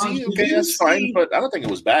cheesy. Okay, that's fine, but I don't think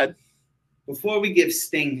it was bad. Before we give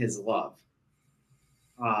Sting his love,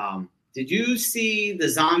 did you see the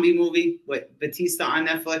zombie movie with Batista on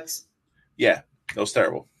Netflix? Yeah, that was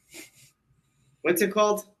terrible. What's it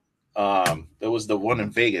called? It was the one in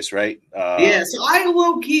Vegas, right? So I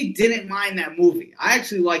low-key didn't mind that movie. I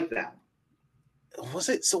actually liked that. Was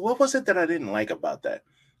it? So what was it that I didn't like about that?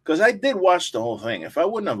 Because I did watch the whole thing. If I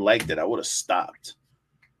wouldn't have liked it, I would have stopped.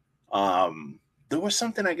 There was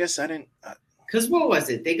something I guess I didn't... Because what was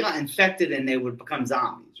it? They got infected and they would become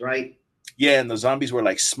zombies, right? Yeah, and the zombies were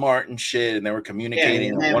like smart and shit, and they were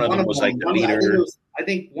communicating. And one of them was like the leader. I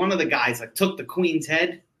think one of the guys like took the queen's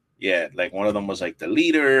head. Yeah, like one of them was like the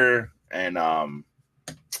leader, and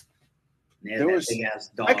there was.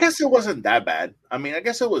 I guess it wasn't that bad. I mean, I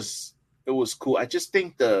guess it was cool. I just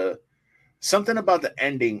think something about the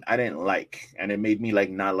ending I didn't like, and it made me like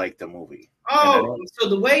not like the movie. Oh, so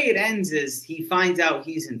the way it ends is he finds out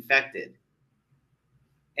he's infected.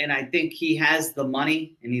 And I think he has the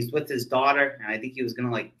money, and he's with his daughter. And I think he was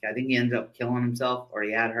gonna I think he ended up killing himself, or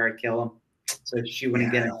he had her kill him, so she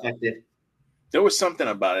wouldn't get infected. There was something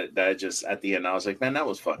about it that just at the end I was like, man, that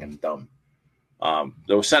was fucking dumb.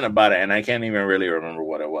 There was something about it, and I can't even really remember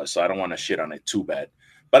what it was, so I don't want to shit on it too bad.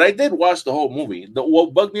 But I did watch the whole movie.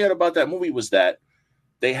 What bugged me out about that movie was that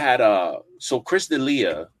they had so Chris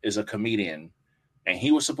D'Elia is a comedian, and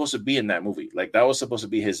he was supposed to be in that movie. Like that was supposed to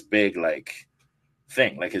be his big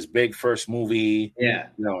thing, like his big first movie. Yeah.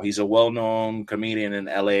 He's a well-known comedian in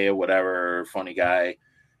LA or whatever, funny guy.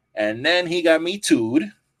 And then he got Me Too'd.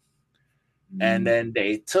 And then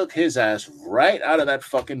they took his ass right out of that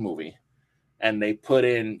fucking movie. And they put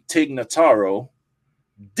in Tig Notaro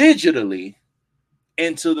digitally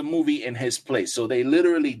into the movie in his place. So they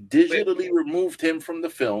literally digitally removed him from the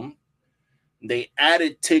film. They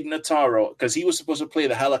added Tig Notaro because he was supposed to play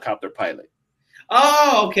the helicopter pilot.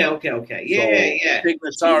 Oh, okay. Yeah. Tig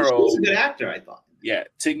Notaro, he's a good actor, I thought. Yeah,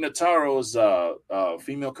 Tig Notaro's a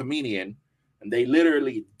female comedian, and they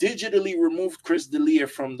literally digitally removed Chris D'Elia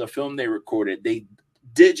from the film they recorded. They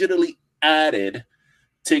digitally added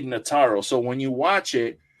Tig Notaro, so when you watch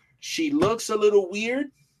it, she looks a little weird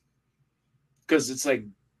because it's like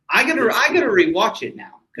I gotta rewatch it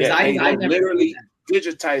now because I never literally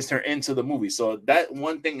digitized her into the movie. So that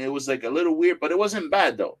one thing, it was like a little weird, but it wasn't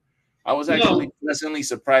bad though. I was actually pleasantly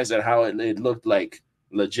surprised at how it looked like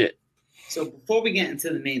legit. So before we get into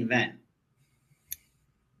the main event,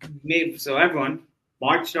 everyone,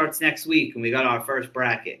 March starts next week, and we got our first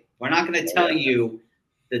bracket. We're not going to tell you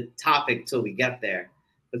the topic till we get there,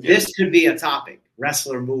 but this could be a topic: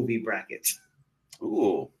 wrestler movie brackets.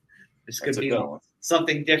 Ooh, This could be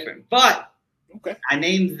something different. But okay, I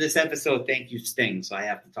named this episode "Thank You Sting," so I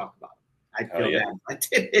have to talk about it. I feel bad. I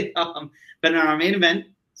did it. But in our main event,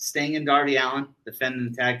 Sting and Darby Allin defending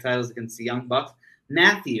the tag titles against the Young Bucks,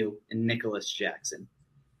 Matthew and Nicholas Jackson.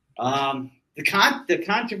 The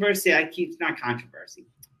controversy not controversy.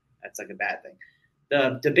 That's like a bad thing.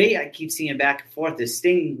 The debate I keep seeing back and forth is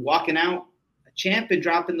Sting walking out a champ and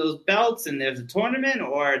dropping those belts and there's a tournament,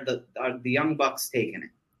 or are the Young Bucks taking it?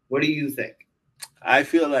 What do you think? I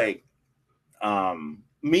feel like,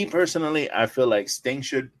 me personally, I feel like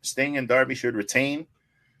Sting and Darby should retain.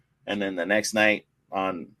 And then the next night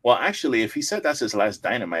actually, if he said that's his last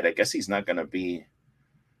Dynamite, I guess he's not going to be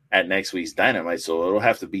at next week's Dynamite. So it'll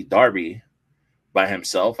have to be Darby by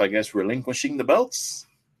himself, I guess, relinquishing the belts.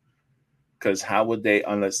 Because how would they,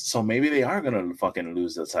 so maybe they are going to fucking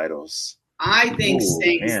lose the titles. I think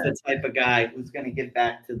Sting's the type of guy who's going to get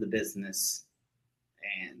back to the business.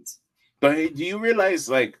 But do you realize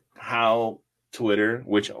like how Twitter,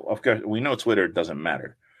 which of course we know Twitter doesn't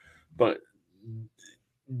matter, but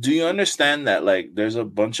do you understand that like there's a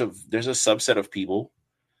subset of people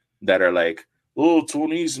that are like, oh,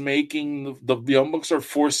 Tony's making the Young Bucks are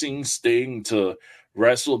forcing Sting to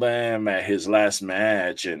wrestle them at his last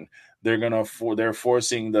match, and they're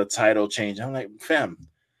forcing the title change. I'm like, fam,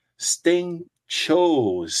 Sting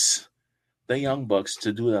chose the Young Bucks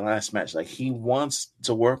to do the last match. Like, he wants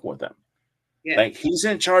to work with them. Yeah. Like, he's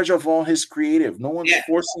in charge of all his creative. No one's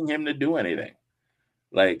forcing him to do anything.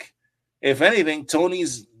 Like, if anything,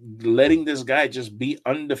 Tony's letting this guy just be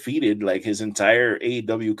undefeated like his entire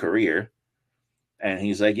AEW career. And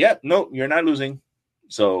he's like, no, you're not losing.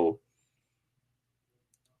 So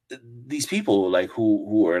these people like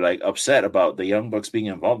who are like upset about the Young Bucks being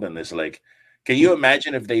involved in this, like, can you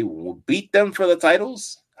imagine if they beat them for the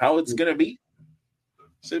titles? How it's gonna be?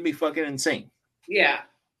 It's gonna be fucking insane. Yeah.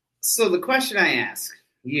 So the question I ask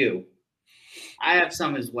you, I have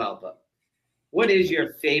some as well, but what is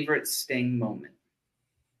your favorite Sting moment?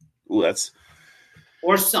 Ooh, that's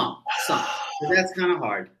or some. That's kind of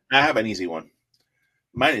hard. I have an easy one.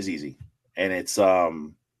 Mine is easy, and it's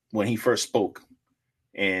when he first spoke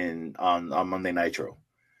on Monday Nitro.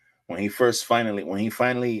 When he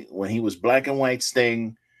was black and white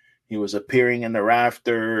Sting, he was appearing in the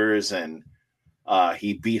rafters, and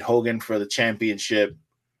he beat Hogan for the championship.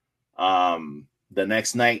 The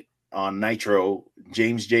next night on Nitro,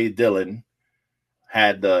 James J. Dillon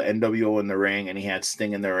had the NWO in the ring, and he had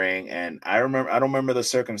Sting in the ring. And I don't remember the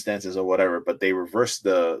circumstances or whatever, but they reversed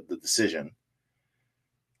the decision.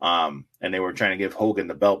 And they were trying to give Hogan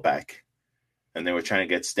the belt back. And they were trying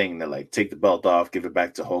to get Sting to like take the belt off, give it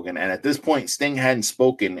back to Hogan. And at this point, Sting hadn't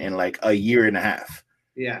spoken in like a year and a half.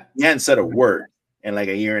 Yeah. He hadn't said a word in like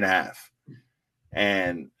a year and a half.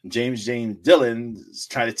 And James Dillon is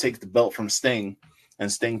trying to take the belt from Sting, and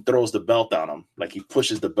Sting throws the belt on him. Like, he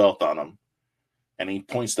pushes the belt on him, and he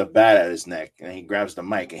points the bat at his neck, and he grabs the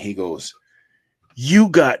mic, and he goes, "You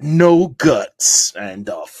got no guts." And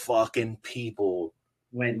the fucking people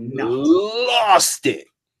lost it.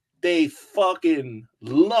 They fucking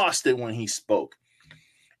lost it when he spoke.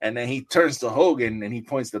 And then he turns to Hogan and he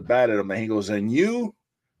points the bat at him and he goes, "And you?"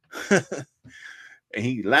 And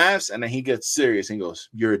he laughs and then he gets serious. He goes,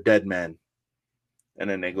 "You're a dead man." And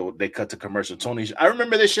then they cut to commercial. I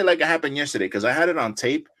remember this shit like it happened yesterday because I had it on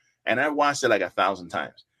tape and I watched it like 1,000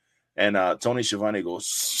 times. And Tony Schiavone goes,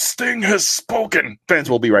 "Sting has spoken. Fans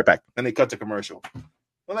will be right back." And they cut to commercial.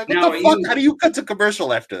 I'm like, what the fuck? How do you cut to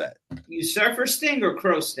commercial after that? You Surfer Sting or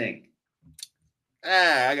Crow Sting?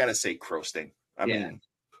 I gotta say Crow Sting. I mean,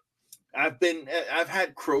 I've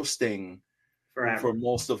had Crow Sting forever. For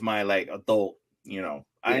most of my like adult,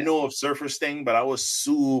 I know of Surfer Sting, but I was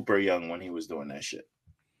super young when he was doing that shit.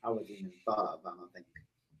 I wasn't even thought of, I don't think.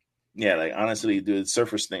 Yeah, like honestly, dude,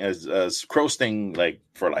 Surfer Sting as Crow Sting, like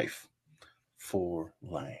for life. For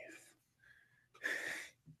life.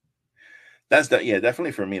 That's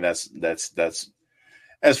definitely for me. That's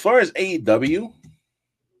as far as AEW,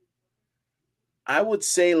 I would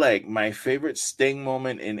say like my favorite Sting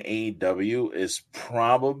moment in AEW is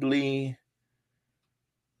probably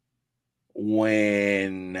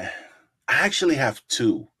when I actually have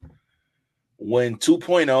two. When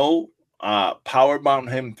 2.0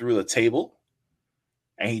 powerbombed him through the table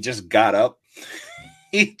and he just got up.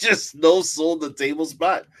 He just no-sold the table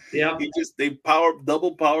spot. Yeah. They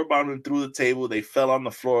double power bombed him through the table. They fell on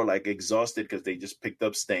the floor like exhausted because they just picked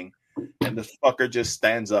up Sting. And the fucker just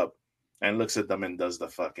stands up and looks at them and does the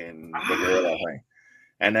fucking the gorilla thing.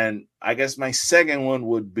 And then I guess my second one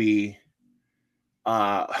would be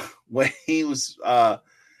when he was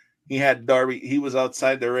he had Darby, he was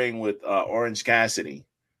outside the ring with Orange Cassidy.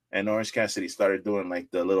 and Orange Cassidy started doing like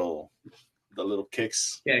the little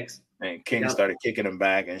kicks. And King started kicking him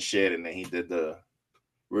back and shit, and then he did the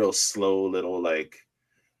real slow little like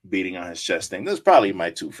beating on his chest thing. Those are probably my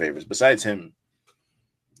two favorites, besides him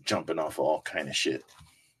jumping off all kind of shit.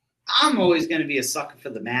 I'm always going to be a sucker for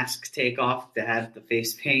the mask takeoff to have the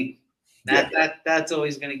face paint. That's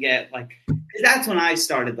always going to get like, that's when I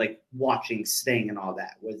started like watching Sting and all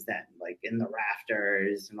that, was that like in the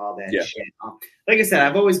rafters and all that shit. Like I said,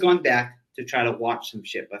 I've always gone back to try to watch some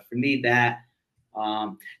shit, but for me that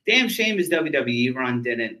damn shame his WWE run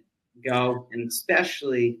didn't go, and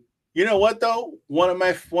especially, you know what though, one of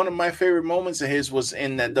my favorite moments of his was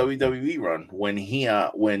in that WWE run when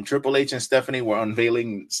when Triple H and Stephanie were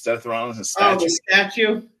unveiling Seth Rollins' statue. The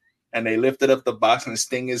statue. And they lifted up the box, and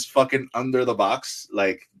Sting is fucking under the box.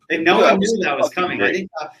 Like, and no one knew that was coming. Great. I think,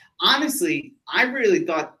 honestly, I really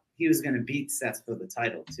thought he was going to beat Seth for the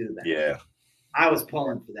title too. Then. Yeah, I was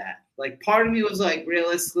pulling for that. Like, part of me was like,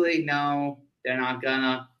 realistically, no, they're not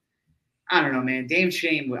gonna. I don't know, man. Damn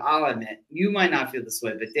shame. I'll admit, you might not feel this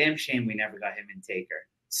way, but damn shame we never got him in Taker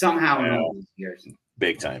somehow in all these years.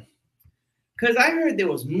 Big time. Because I heard there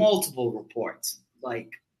was multiple reports. Like,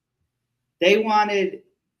 they wanted.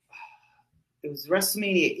 It was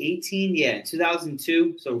WrestleMania 18, in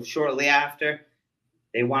 2002, so shortly after.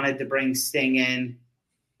 They wanted to bring Sting in.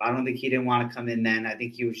 I don't think he didn't want to come in then. I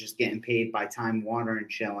think he was just getting paid by Time Warner and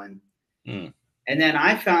chilling. And then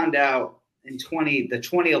I found out in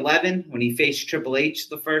 2011, when he faced Triple H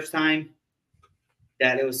the first time,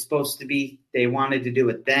 that it was supposed to be, they wanted to do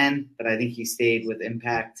it then, but I think he stayed with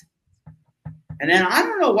Impact. And then I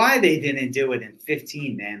don't know why they didn't do it in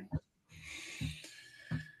 15, man.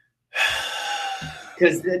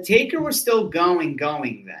 Because the Taker was still going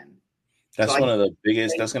then. That's one of the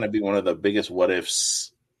biggest. That's going to be one of the biggest what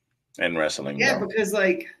ifs in wrestling. Yeah, because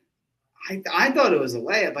like I thought it was a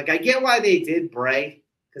layup. Like I get why they did Bray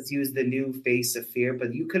because he was the new face of Fear,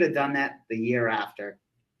 but you could have done that the year after.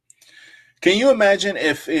 Can you imagine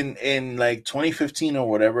if in like 2015 or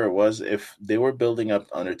whatever it was, if they were building up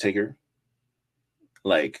Undertaker,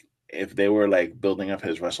 like if they were like building up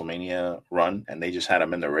his WrestleMania run and they just had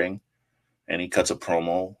him in the ring? And he cuts a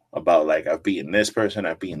promo about like, I've beaten this person,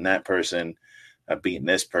 I've beaten that person, I've beaten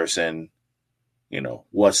this person. You know,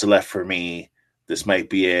 what's left for me? This might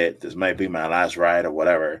be it. This might be my last ride or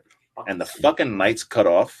whatever. And the fucking lights cut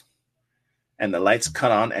off. And the lights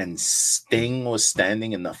cut on and Sting was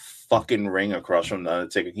standing in the fucking ring across from the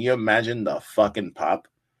Undertaker. Can you imagine the fucking pop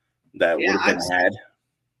that would have been had?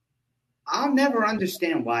 I'll never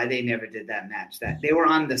understand why they never did that match. That they were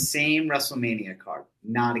on the same WrestleMania card,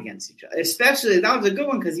 not against each other. Especially that was a good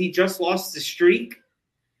one because he just lost the streak.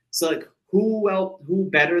 So like, who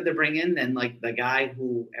better to bring in than like the guy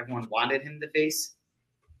who everyone wanted him to face?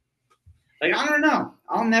 Like I don't know.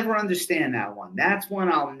 I'll never understand that one. That's one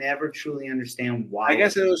I'll never truly understand why. I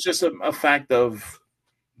guess it was just a fact of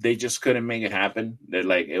they just couldn't make it happen. That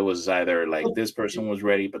like it was either like this person was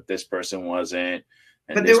ready, but this person wasn't.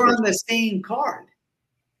 But they were on the same card.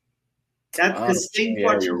 That's the same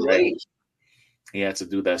part. Right. He had to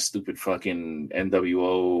do that stupid fucking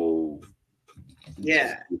NWO.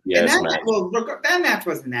 Yeah. And that match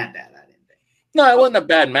wasn't that bad, I didn't think. No, it wasn't a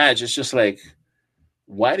bad match. It's just like,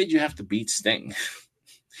 why did you have to beat Sting?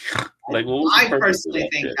 Like, I personally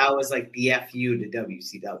think that was like the FU to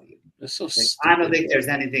WCW. It's so like, I don't think there's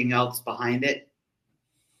anything else behind it.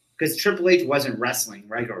 Because Triple H wasn't wrestling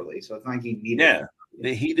regularly, so it's not like he needed it.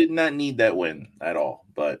 He did not need that win at all,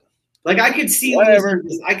 but like I could see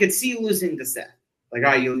losing to Seth. Like,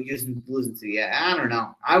 are you losing to? I don't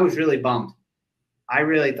know. I was really bummed. I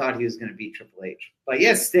really thought he was going to beat Triple H, but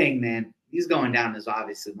yes, Sting, man, he's going down as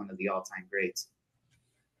obviously one of the all-time greats.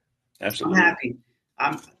 Absolutely, I'm happy.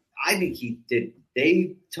 I think he did.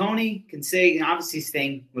 Tony can say, and obviously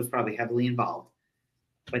Sting was probably heavily involved,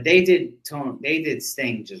 but they did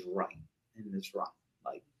Sting just right in this run.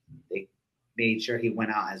 Like they made sure he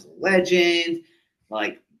went out as a legend.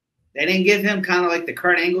 Like they didn't give him kind of like the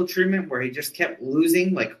Kurt Angle treatment where he just kept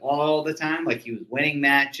losing like all the time. Like he was winning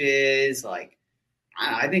matches. Like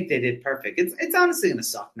I think they did perfect. It's honestly going to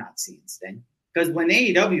suck not seeing Sting because when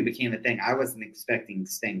AEW became a thing, I wasn't expecting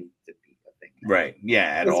Sting to be a thing. Right. Yeah,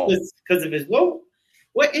 at all. Because of his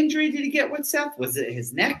what injury did he get with Seth? Was it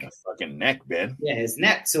his neck? Fucking neck, man. Yeah, his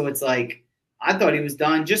neck. So it's like I thought he was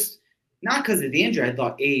done just not because of the injury. I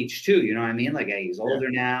thought age too. You know what I mean? Like he's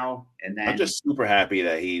older now. And then I'm just super happy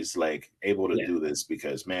that he's like able to do this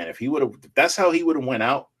because man, if that's how he would have went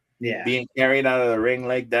out. Yeah, being carried out of the ring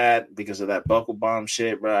like that because of that buckle bomb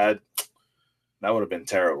shit, bro. That would have been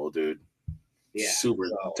terrible, dude. Yeah, super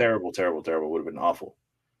terrible. Would have been awful.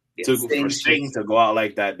 for Sting to go out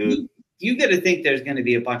like that, dude. You got to think there's going to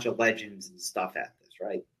be a bunch of legends and stuff at this,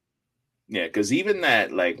 right? Yeah, because even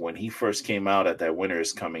that, like when he first came out at that Winter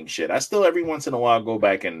is Coming shit, I still every once in a while go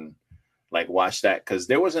back and like watch that because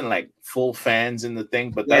there wasn't like full fans in the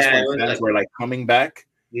thing, but that's when fans were like coming back.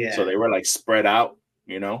 Yeah. So they were like spread out,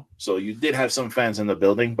 you know? So you did have some fans in the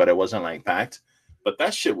building, but it wasn't like packed. But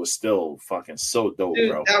that shit was still fucking so dope,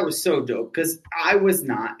 dude, bro. That was so dope because I was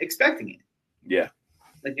not expecting it. Yeah.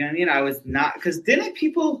 Like, you know what I mean? I was not, because didn't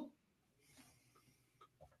people,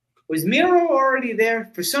 was Miro already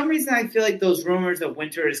there? For some reason, I feel like those rumors that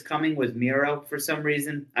Winter is Coming was Miro for some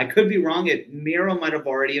reason. I could be wrong. Miro might have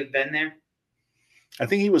already have been there. I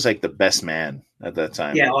think he was like the best man at that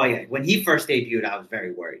time. Yeah, oh yeah. When he first debuted, I was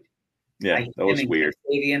very worried. Yeah, that was weird.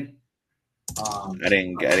 I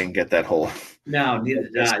didn't get that whole neither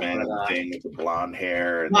did I. Man thing with the blonde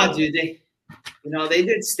hair. Dude, they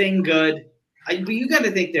did Sting good. But you got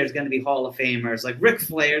to think there's going to be Hall of Famers. Like Ric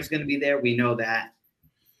Flair's going to be there. We know that.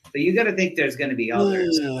 But you got to think there's going to be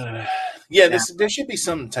others. There should be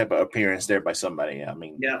some type of appearance there by somebody. I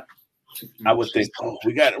mean, yeah. I would think,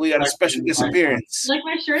 we got a special guest appearance. Like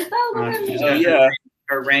my shirt, though? Yeah.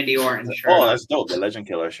 Her Randy Orton shirt. Oh, that's dope. The Legend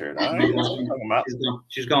Killer shirt. All right,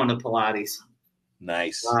 she's going to Pilates.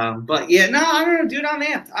 Nice. But yeah, no, I don't know, dude. I'm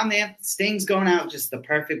amped. Sting's going out just the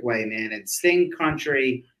perfect way, man. And Sting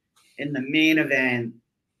Country in the main event.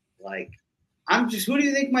 Like, who do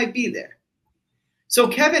you think might be there? So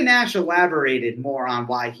Kevin Nash elaborated more on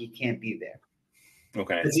why he can't be there.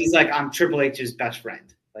 Okay. Because he's like, I'm Triple H's best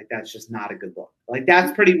friend. Like, that's just not a good look. Like,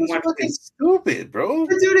 that's pretty much stupid, bro.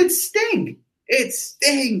 But dude, it's Sting. It's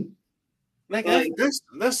Sting. Like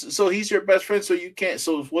that's so he's your best friend, so you can't.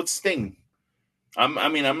 So what's Sting? I'm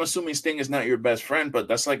assuming Sting is not your best friend, but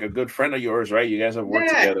that's like a good friend of yours, right? You guys have worked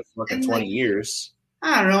together for fucking 20 years.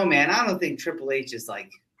 I don't know, man. I don't think Triple H is like.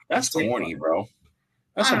 That's corny, bro.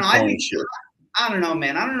 That's some corny shit. I don't know,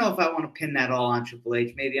 man. I don't know if I want to pin that all on Triple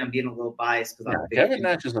H. Maybe I'm being a little biased because Kevin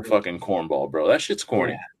Nash is a fucking cornball, bro. That shit's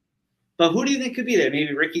corny. Yeah. But who do you think could be there?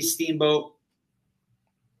 Maybe Ricky Steamboat.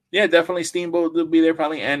 Yeah, definitely Steamboat will be there.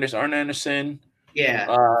 Probably Arn Anderson.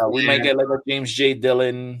 Yeah. We might get like a James J.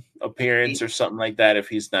 Dillon appearance or something like that if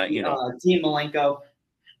he's not, Dean Malenko.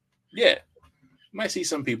 Yeah. Might see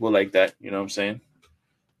some people like that, you know what I'm saying?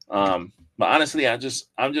 But honestly, I'm just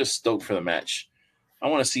stoked for the match. I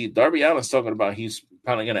want to see Darby Allin's talking about he's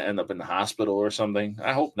probably going to end up in the hospital or something.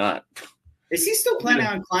 I hope not. Is he still planning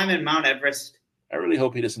on climbing Mount Everest? I really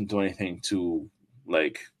hope he doesn't do anything to,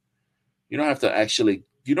 like, you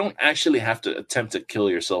don't actually have to attempt to kill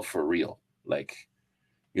yourself for real. Like,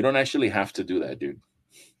 you don't actually have to do that, dude.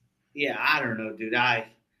 Yeah, I don't know, dude.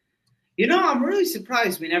 I'm really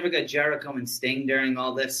surprised we never got Jericho and Sting during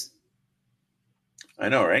all this. I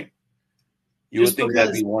know, right? You would think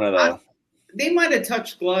that'd be one of the... They might have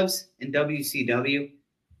touched gloves in WCW,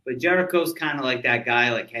 but Jericho's kind of like that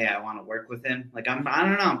guy, like, hey, I want to work with him. Like, I don't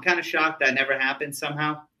know. I'm kind of shocked that never happened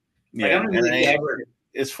somehow. Yeah,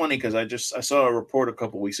 it's funny because I saw a report a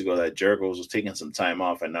couple weeks ago that Jericho was taking some time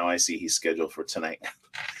off, and now I see he's scheduled for tonight.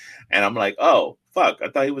 And I'm like, oh, fuck. I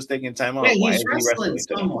thought he was taking time off. Yeah, he's wrestling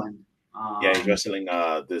someone. He's wrestling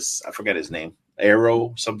this, I forget his name.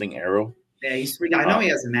 Arrow. Yeah, I know he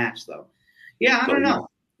has a match, though. Yeah, I don't know.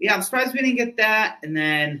 Yeah, I'm surprised we didn't get that. And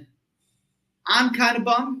then I'm kind of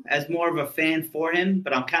bummed as more of a fan for him,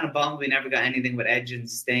 but I'm kind of bummed we never got anything with Edge and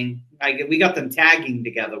Sting. We got them tagging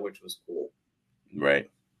together, which was cool. Right.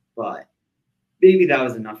 But maybe that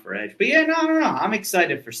was enough for Edge. But yeah, no. I'm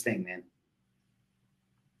excited for Sting, man.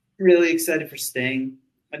 Really excited for Sting.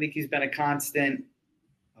 I think he's been a constant.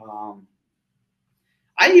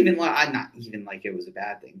 I not even like it was a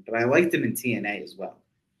bad thing, but I liked him in TNA as well.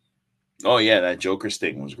 Oh, yeah, that Joker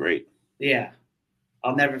Sting was great. Yeah.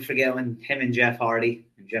 I'll never forget when him and Jeff Hardy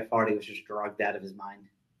was just drugged out of his mind.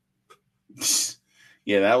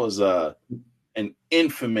 Yeah, that was an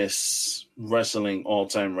infamous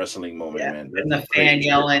all-time wrestling moment, man. And the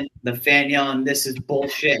fan yelling, this is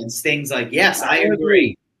bullshit. And Sting's like, yes, I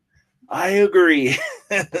agree. I agree.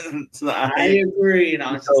 I agree. And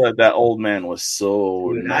I was that old man was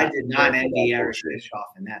so. Dude, I did not envy Eric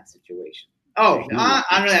Bischoff in that situation. Oh,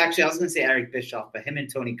 I don't know. Actually, I was going to say Eric Bischoff, but him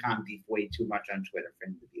and Tony Khan beef way too much on Twitter for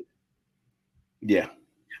him to be there. Yeah.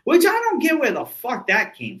 Which I don't get where the fuck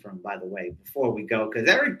that came from, by the way, before we go. Because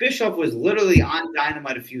Eric Bischoff was literally on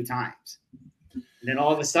Dynamite a few times. And then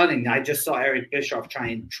all of a sudden, I just saw Eric Bischoff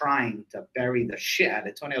trying to bury the shit out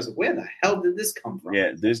of Tony. I was like, where the hell did this come from?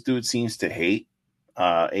 Yeah, this dude seems to hate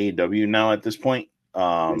AEW now at this point.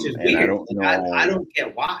 Which is weird. I don't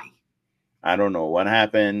get why. I don't know what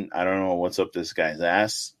happened. I don't know what's up this guy's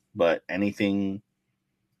ass, but anything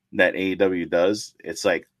that AEW does. It's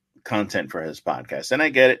like content for his podcast, and I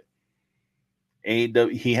get it.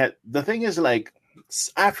 AEW, the thing is, like,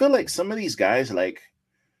 I feel like some of these guys, like,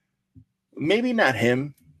 maybe not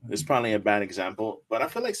him. It's probably a bad example, but I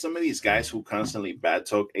feel like some of these guys who constantly bad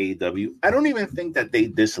talk AEW, I don't even think that they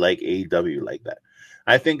dislike AEW like that.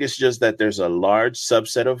 I think it's just that there's a large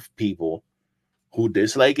subset of people who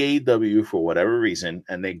dislike AEW for whatever reason,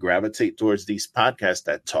 and they gravitate towards these podcasts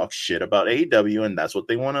that talk shit about AEW, and that's what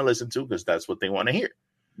they want to listen to because that's what they want to hear.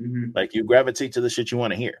 Mm-hmm. Like, you gravitate to the shit you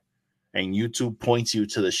want to hear, and YouTube points you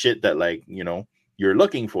to the shit that, like, you know, you're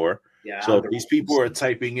looking for. Yeah. So if these people are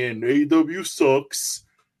typing in AEW sucks,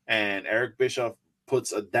 and Eric Bischoff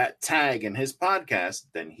puts that tag in his podcast,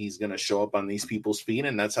 then he's gonna show up on these people's feed,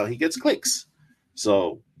 and that's how he gets clicks.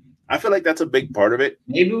 So I feel like that's a big part of it.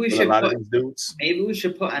 Maybe we should put these dudes. Maybe we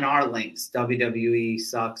should put in our links. WWE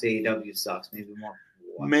sucks, AEW sucks. Maybe more.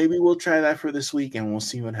 Maybe we'll try that for this week, and we'll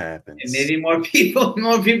see what happens. And maybe more people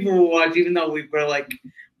will watch, even though we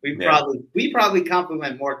probably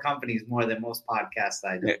compliment more companies more than most podcasts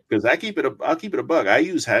I do. Yeah, because I'll keep it a bug. I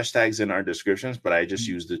use hashtags in our descriptions, but I just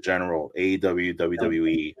use the general AEW,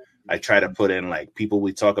 WWE. I try to put in like people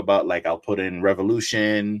we talk about. Like I'll put in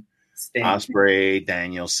Revolution, Ospreay,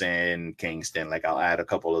 Danielson, Kingston. Like I'll add a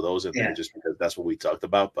couple of those in there just because that's what we talked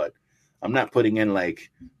about. But I'm not putting in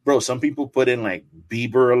like, bro, some people put in like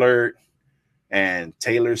Bieber alert and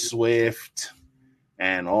Taylor Swift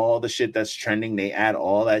and all the shit that's trending. They add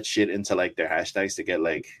all that shit into like their hashtags to get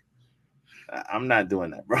like, I'm not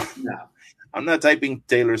doing that, bro. No. I'm not typing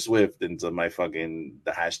Taylor Swift into the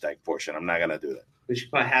hashtag portion. I'm not going to do that. We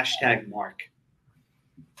should put hashtag Mark.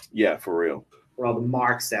 Yeah, for real. For all the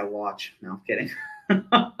marks that watch. No, I'm kidding.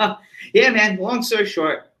 Yeah, man. Long story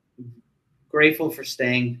short, grateful for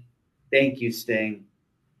Sting. Thank you, Sting.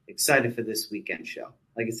 Excited for this weekend show.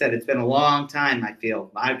 Like I said, it's been a long time, I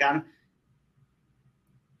feel.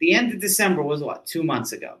 The end of December was, 2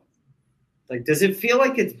 months ago? Like, does it feel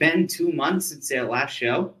like it's been 2 months since their last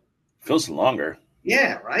show? Feels longer.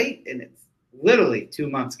 Yeah, right? And it's literally 2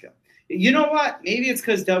 months ago. You know what? Maybe it's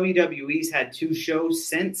because WWE's had 2 shows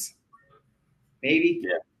since. Maybe.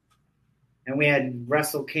 Yeah. And we had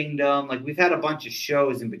Wrestle Kingdom. Like, we've had a bunch of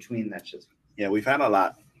shows in between that just. Yeah, we've had a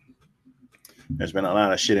lot. There's been a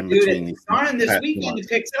lot of shit in between. Starting this weekend, it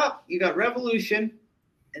picks up. You got Revolution,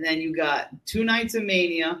 and then you got 2 nights of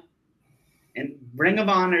Mania, and Ring of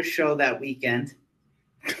Honor show that weekend.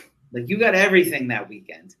 Like, you got everything that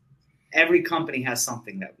weekend. Every company has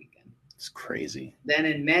something that weekend. It's crazy. Then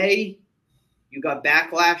in May, you got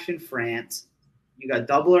Backlash in France. You got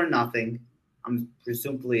Double or Nothing. I'm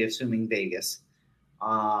presumably assuming Vegas.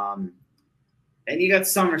 Then you got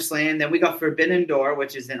SummerSlam. Then we got Forbidden Door,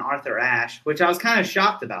 which is in Arthur Ashe, which I was kind of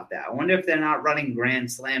shocked about that. I wonder if they're not running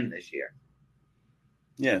Grand Slam this year.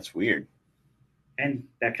 Yeah, it's weird. And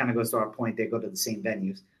that kind of goes to our point. They go to the same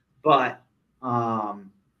venues. But,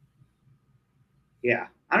 yeah.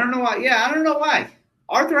 I don't know why. Yeah, I don't know why.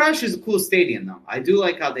 Arthur Ashe is a cool stadium, though. I do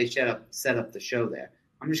like how they set up the show there.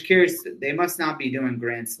 I'm just curious. They must not be doing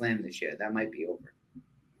Grand Slam this year. That might be over.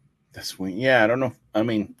 That's weird. Yeah, I don't know. I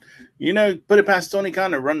mean, put it past Tony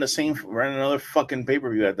Khan to run another fucking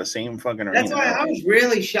pay-per-view at the same fucking arena. That's why I was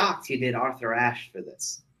really shocked he did Arthur Ashe for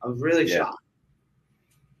this. I was really shocked.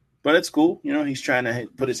 But it's cool. He's trying to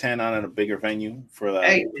put his hand on at a bigger venue for the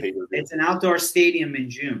pay-per-view. It's an outdoor stadium in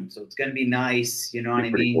June, so it's going to be nice. You know what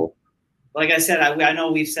I mean? Cool. Like I said, I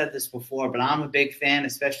know we've said this before, but I'm a big fan,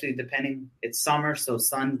 especially it's summer, so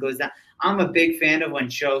sun goes down. I'm a big fan of when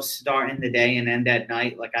shows start in the day and end at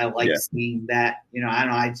night. Like, I like seeing that. I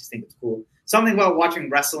don't know. I just think it's cool. Something about watching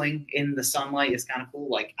wrestling in the sunlight is kind of cool.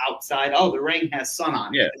 Like, outside, the ring has sun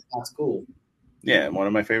on it. Yeah. That's cool. Yeah, one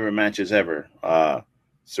of my favorite matches ever.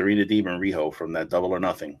 Serena Deeb and Riho from that Double or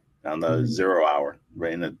Nothing on the 0 hour,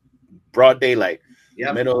 right in the broad daylight,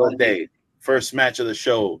 middle of the day. First match of the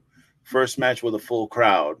show. First match with a full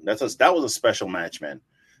crowd. That was a special match, man.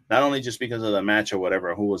 Not only just because of the match or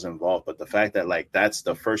whatever, who was involved, but the fact that like that's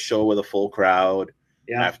the first show with a full crowd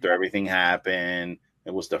after everything happened.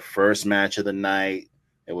 It was the first match of the night.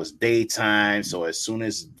 It was daytime, so as soon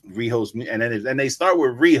as Riho's and they start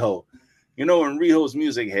with Riho, when Riho's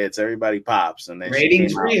music hits, everybody pops and then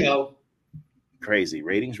ratings Riho. Crazy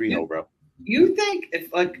ratings Riho, bro. You think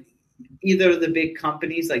if like either of the big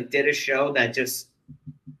companies like did a show that just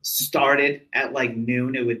started at like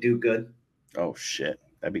noon, it would do good? Oh shit,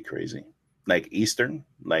 that'd be crazy. Like Eastern,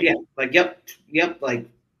 like like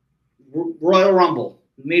Royal Rumble,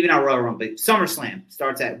 maybe not Royal Rumble, but SummerSlam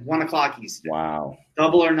starts at 1:00 Eastern. Wow.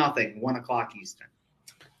 Double or Nothing, 1:00 Eastern.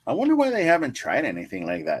 I wonder why they haven't tried anything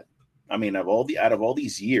like that. I mean, out of all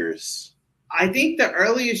these years, I think the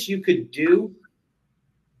earliest you could do.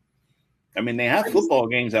 I mean, they have football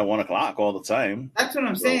games at 1:00 all the time. That's what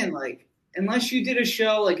I'm saying. Like, unless you did a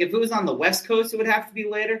show, like if it was on the West Coast, it would have to be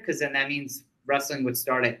later because then that means wrestling would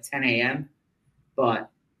start at 10 a.m. But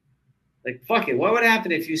like, fuck it. What would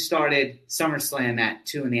happen if you started SummerSlam at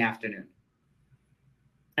 2 p.m?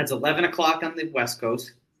 That's 11 o'clock on the West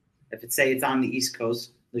Coast. If it's on the East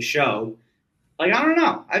Coast, the show. Like, I don't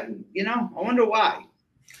know. I wonder why.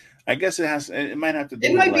 I guess it might have to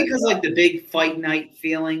do with like because like the big fight night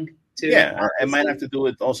feeling too. Yeah, it might have to do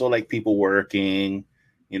with also like people working.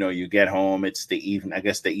 You get home, it's the evening. I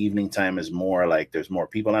guess the evening time is more like there's more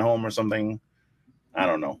people at home or something. I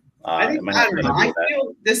don't know. I don't know. I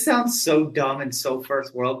feel this sounds so dumb and so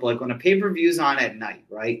first world, but like when a pay-per-view's on at night,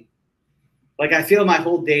 right? Like I feel my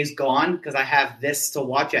whole day's gone because I have this to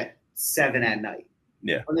watch at 7 at night.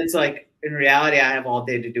 Yeah. And it's like in reality, I have all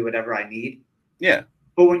day to do whatever I need. Yeah.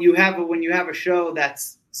 But when you have a show that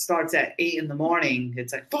starts at 8 a.m,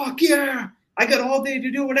 it's like, fuck yeah, I got all day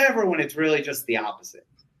to do whatever. When it's really just the opposite.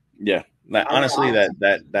 Yeah. Honestly,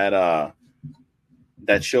 that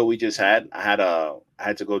show we just had, I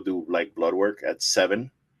had to go do like blood work at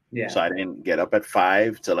 7. Yeah. So I didn't get up at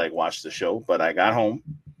 5 to like watch the show, but I got home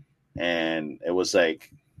and it was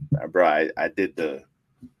like, bro, I did the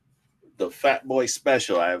Fat Boy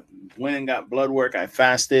special. I went and got blood work. I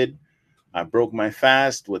fasted. I broke my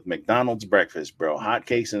fast with McDonald's breakfast, bro.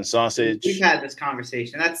 Hotcakes and sausage. We've had this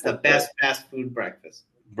conversation. That's the best fast food breakfast.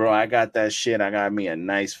 Bro, I got that shit. I got me a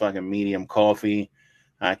nice fucking medium coffee.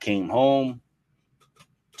 I came home,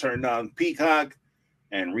 turned on Peacock,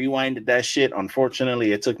 and rewinded that shit.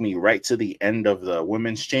 Unfortunately, it took me right to the end of the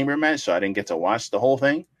women's chamber match, so I didn't get to watch the whole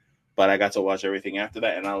thing. But I got to watch everything after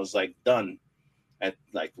that, and I was like done at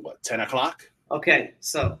like, 10 o'clock? Okay,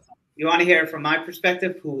 so you want to hear it from my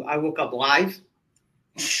perspective, who I woke up live?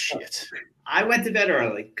 Shit. I went to bed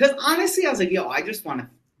early because honestly, I was like, yo, I just want to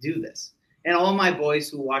do this. And all my boys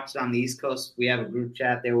who watched on the East Coast, we have a group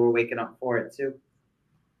chat. They were waking up for it too.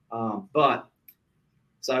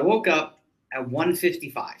 So I woke up at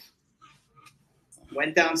 1:55.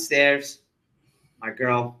 Went downstairs. My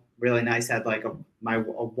girl, really nice, had like a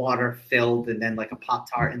water filled and then like a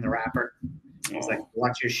Pop-Tart in the wrapper. I was like,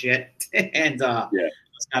 watch your shit. And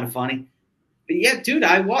it's kind of funny. But yeah, dude,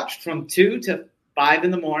 I watched from 2 to 5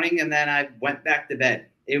 in the morning and then I went back to bed.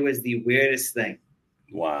 It was the weirdest thing.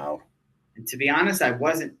 Wow. And to be honest, I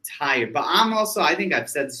wasn't tired. But I'm also, I think I've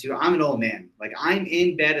said this to you, I'm an old man. Like I'm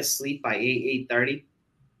in bed asleep by 8:30.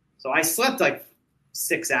 So I slept like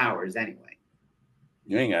 6 hours anyway.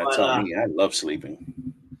 You ain't got to tell me. I love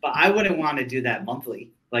sleeping. But I wouldn't want to do that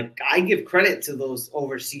monthly. Like, I give credit to those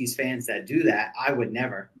overseas fans that do that. I would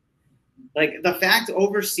never. Like, the fact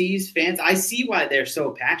overseas fans, I see why they're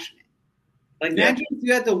so passionate. Like, imagine if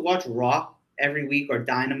you had to watch Raw every week or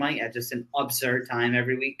Dynamite at just an absurd time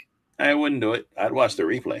every week. I wouldn't do it. I'd watch the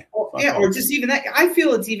replay. Or just even that. I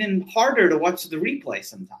feel it's even harder to watch the replay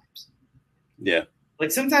sometimes. Yeah.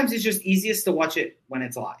 Like, sometimes it's just easiest to watch it when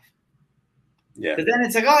it's live. Yeah. But then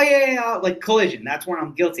it's like, oh, yeah, like Collision. That's where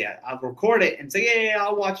I'm guilty. I'll record it and say, yeah,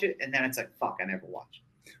 I'll watch it. And then it's like, fuck, I never watch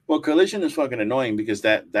it. Well, Collision is fucking annoying because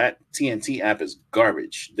that TNT app is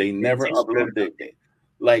garbage. They never upload it.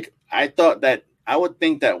 Like, I would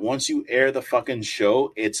think that once you air the fucking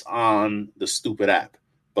show, it's on the stupid app.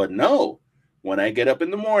 But no, when I get up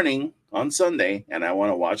in the morning on Sunday and I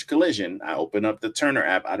want to watch Collision, I open up the Turner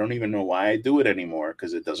app. I don't even know why I do it anymore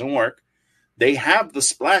because it doesn't work. They have the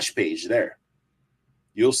splash page there.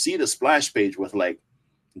 You'll see the splash page with like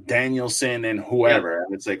Danielson and whoever. Yeah.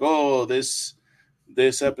 And it's like, oh, this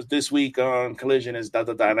episode this week on Collision is da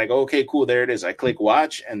da da. And I go, okay, cool, there it is. I click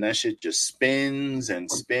watch and that shit just spins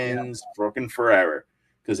and spins fucking forever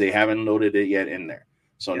because they haven't loaded it yet in there.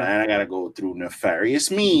 So now I gotta go through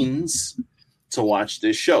nefarious means to watch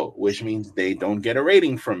this show, which means they don't get a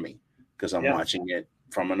rating from me because I'm watching it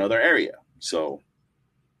from another area. So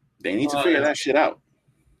they need to figure that shit out.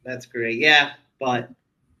 That's great. Yeah, but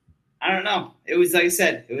I don't know. It was, like I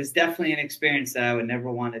said, it was definitely an experience that I would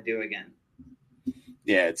never want to do again.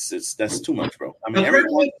 Yeah, that's too much, bro. I mean,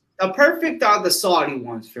 the perfect are the Saudi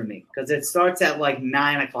ones for me because it starts at like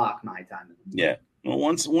 9 o'clock my time. Yeah, well,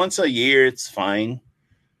 once a year, it's fine.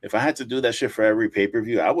 If I had to do that shit for every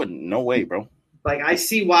pay-per-view, I wouldn't. No way, bro. Like, I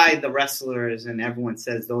see why the wrestlers and everyone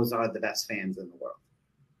says those are the best fans in the world.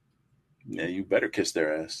 Yeah, you better kiss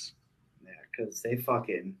their ass. Yeah, because they'd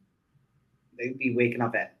be waking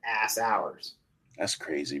up at ass hours. That's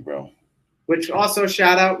crazy, bro. Which also,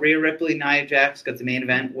 shout out Rhea Ripley, Nia Jax got the main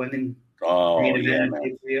event, women. Main event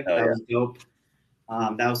that was dope.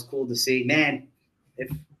 That was cool to see. Man, if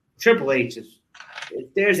Triple H is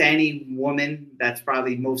if there's any woman that's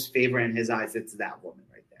probably most favorite in his eyes, it's that woman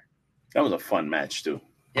right there. That was a fun match too.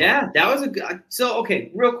 Yeah, that was a good. So,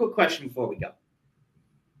 okay, real quick question before we go.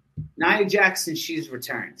 Nia Jackson, she's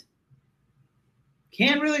returned.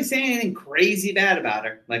 Can't really say anything crazy bad about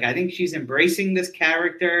her. Like, I think she's embracing this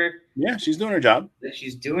character. Yeah, she's doing her job.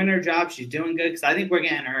 She's doing her job. She's doing good because I think we're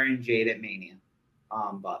getting her and Jade at Mania.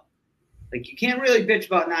 But like, you can't really bitch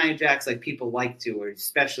about Nia Jax like people like to, or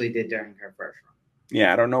especially did during her first run.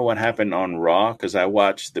 Yeah, I don't know what happened on Raw because I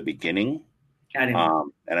watched the beginning. And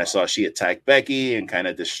I saw she attacked Becky and kind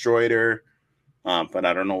of destroyed her. But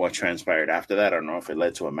I don't know what transpired after that. I don't know if it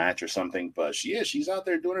led to a match or something. But she's out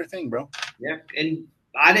there doing her thing, bro. Yeah, and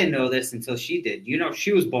I didn't know this until she did. You know,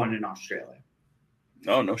 she was born in Australia.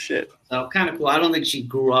 No shit. So kind of cool. I don't think she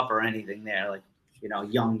grew up or anything there. Like, you know,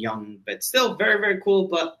 young, but still very, very cool.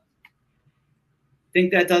 But I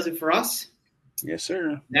think that does it for us. Yes,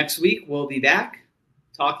 sir. Next week, we'll be back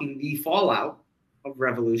talking the fallout of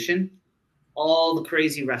Revolution, all the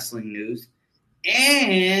crazy wrestling news.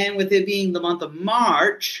 And with it being the month of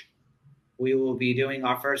March, we will be doing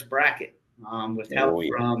our first bracket with help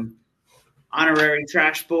from honorary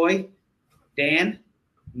trash boy, Dan,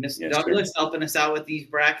 Mr. Douglas, helping us out with these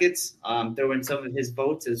brackets, throwing some of his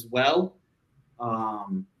votes as well,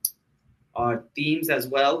 our themes as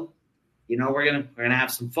well. You know, we're gonna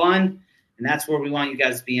have some fun, and that's where we want you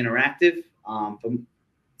guys to be interactive. But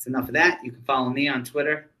it's enough of that. You can follow me on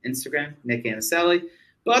Twitter, Instagram, Nick Anicelli.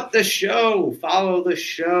 But follow the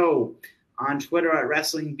show on Twitter at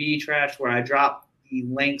Wrestling B Trash, where I drop the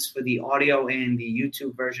links for the audio and the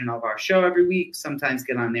YouTube version of our show every week. Sometimes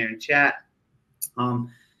get on there and chat.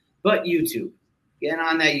 But YouTube, get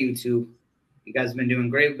on that YouTube. You guys have been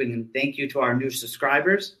doing great. Thank you to our new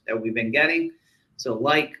subscribers that we've been getting. So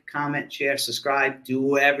like, comment, share, subscribe,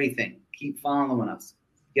 do everything. Keep following us.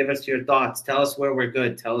 Give us your thoughts. Tell us where we're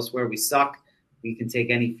good. Tell us where we suck. We can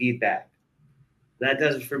take any feedback. That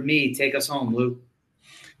does it for me. Take us home, Lou.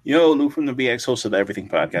 Yo, Lou from the BX, host of the Everything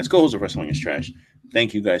Podcast, co-host of Wrestling is Trash.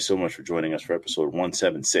 Thank you guys so much for joining us for episode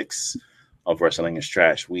 176 of Wrestling is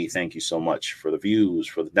Trash. We thank you so much for the views,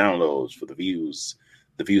 for the downloads, for the views.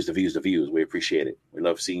 We appreciate it. We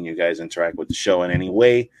love seeing you guys interact with the show in any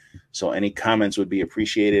way. So any comments would be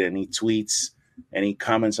appreciated. Any tweets, any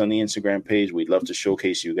comments on the Instagram page, we'd love to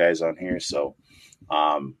showcase you guys on here. So,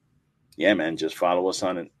 yeah, man, just follow us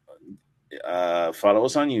on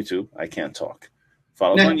YouTube. I can't talk.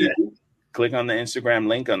 Follow us on YouTube. Click on the Instagram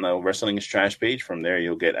link on the Wrestling is Trash page. From there,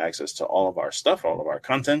 you'll get access to all of our stuff, all of our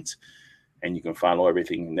content, and you can follow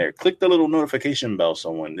everything there. Click the little notification bell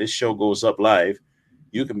so when this show goes up live,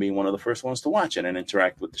 you can be one of the first ones to watch it and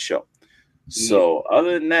interact with the show. So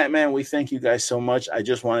other than that, man, we thank you guys so much. I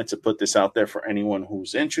just wanted to put this out there for anyone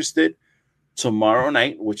who's interested. Tomorrow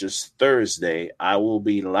night, which is Thursday, I will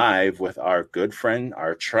be live with our good friend,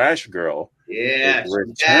 our trash girl. Yeah,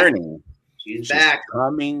 returning. She's back.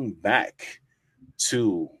 Coming back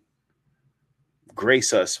to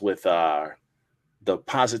grace us with the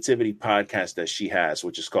Positivity podcast that she has,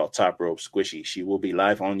 which is called Top Rope Squishy. She will be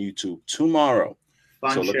live on YouTube tomorrow.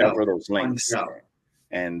 So look out for those links.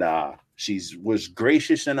 And she was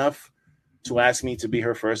gracious enough to ask me to be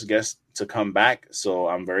her first guest to come back. So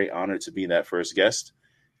I'm very honored to be that first guest.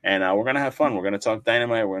 And we're going to have fun. We're going to talk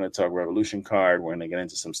Dynamite. We're going to talk Revolution card. We're going to get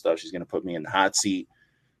into some stuff. She's going to put me in the hot seat.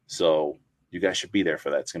 So you guys should be there for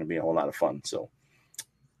that. It's going to be a whole lot of fun. So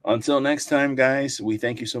until next time, guys, we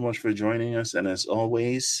thank you so much for joining us. And as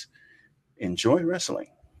always, enjoy wrestling.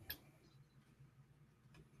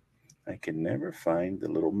 I can never find the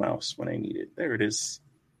little mouse when I need it. There it is.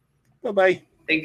 Bye-bye.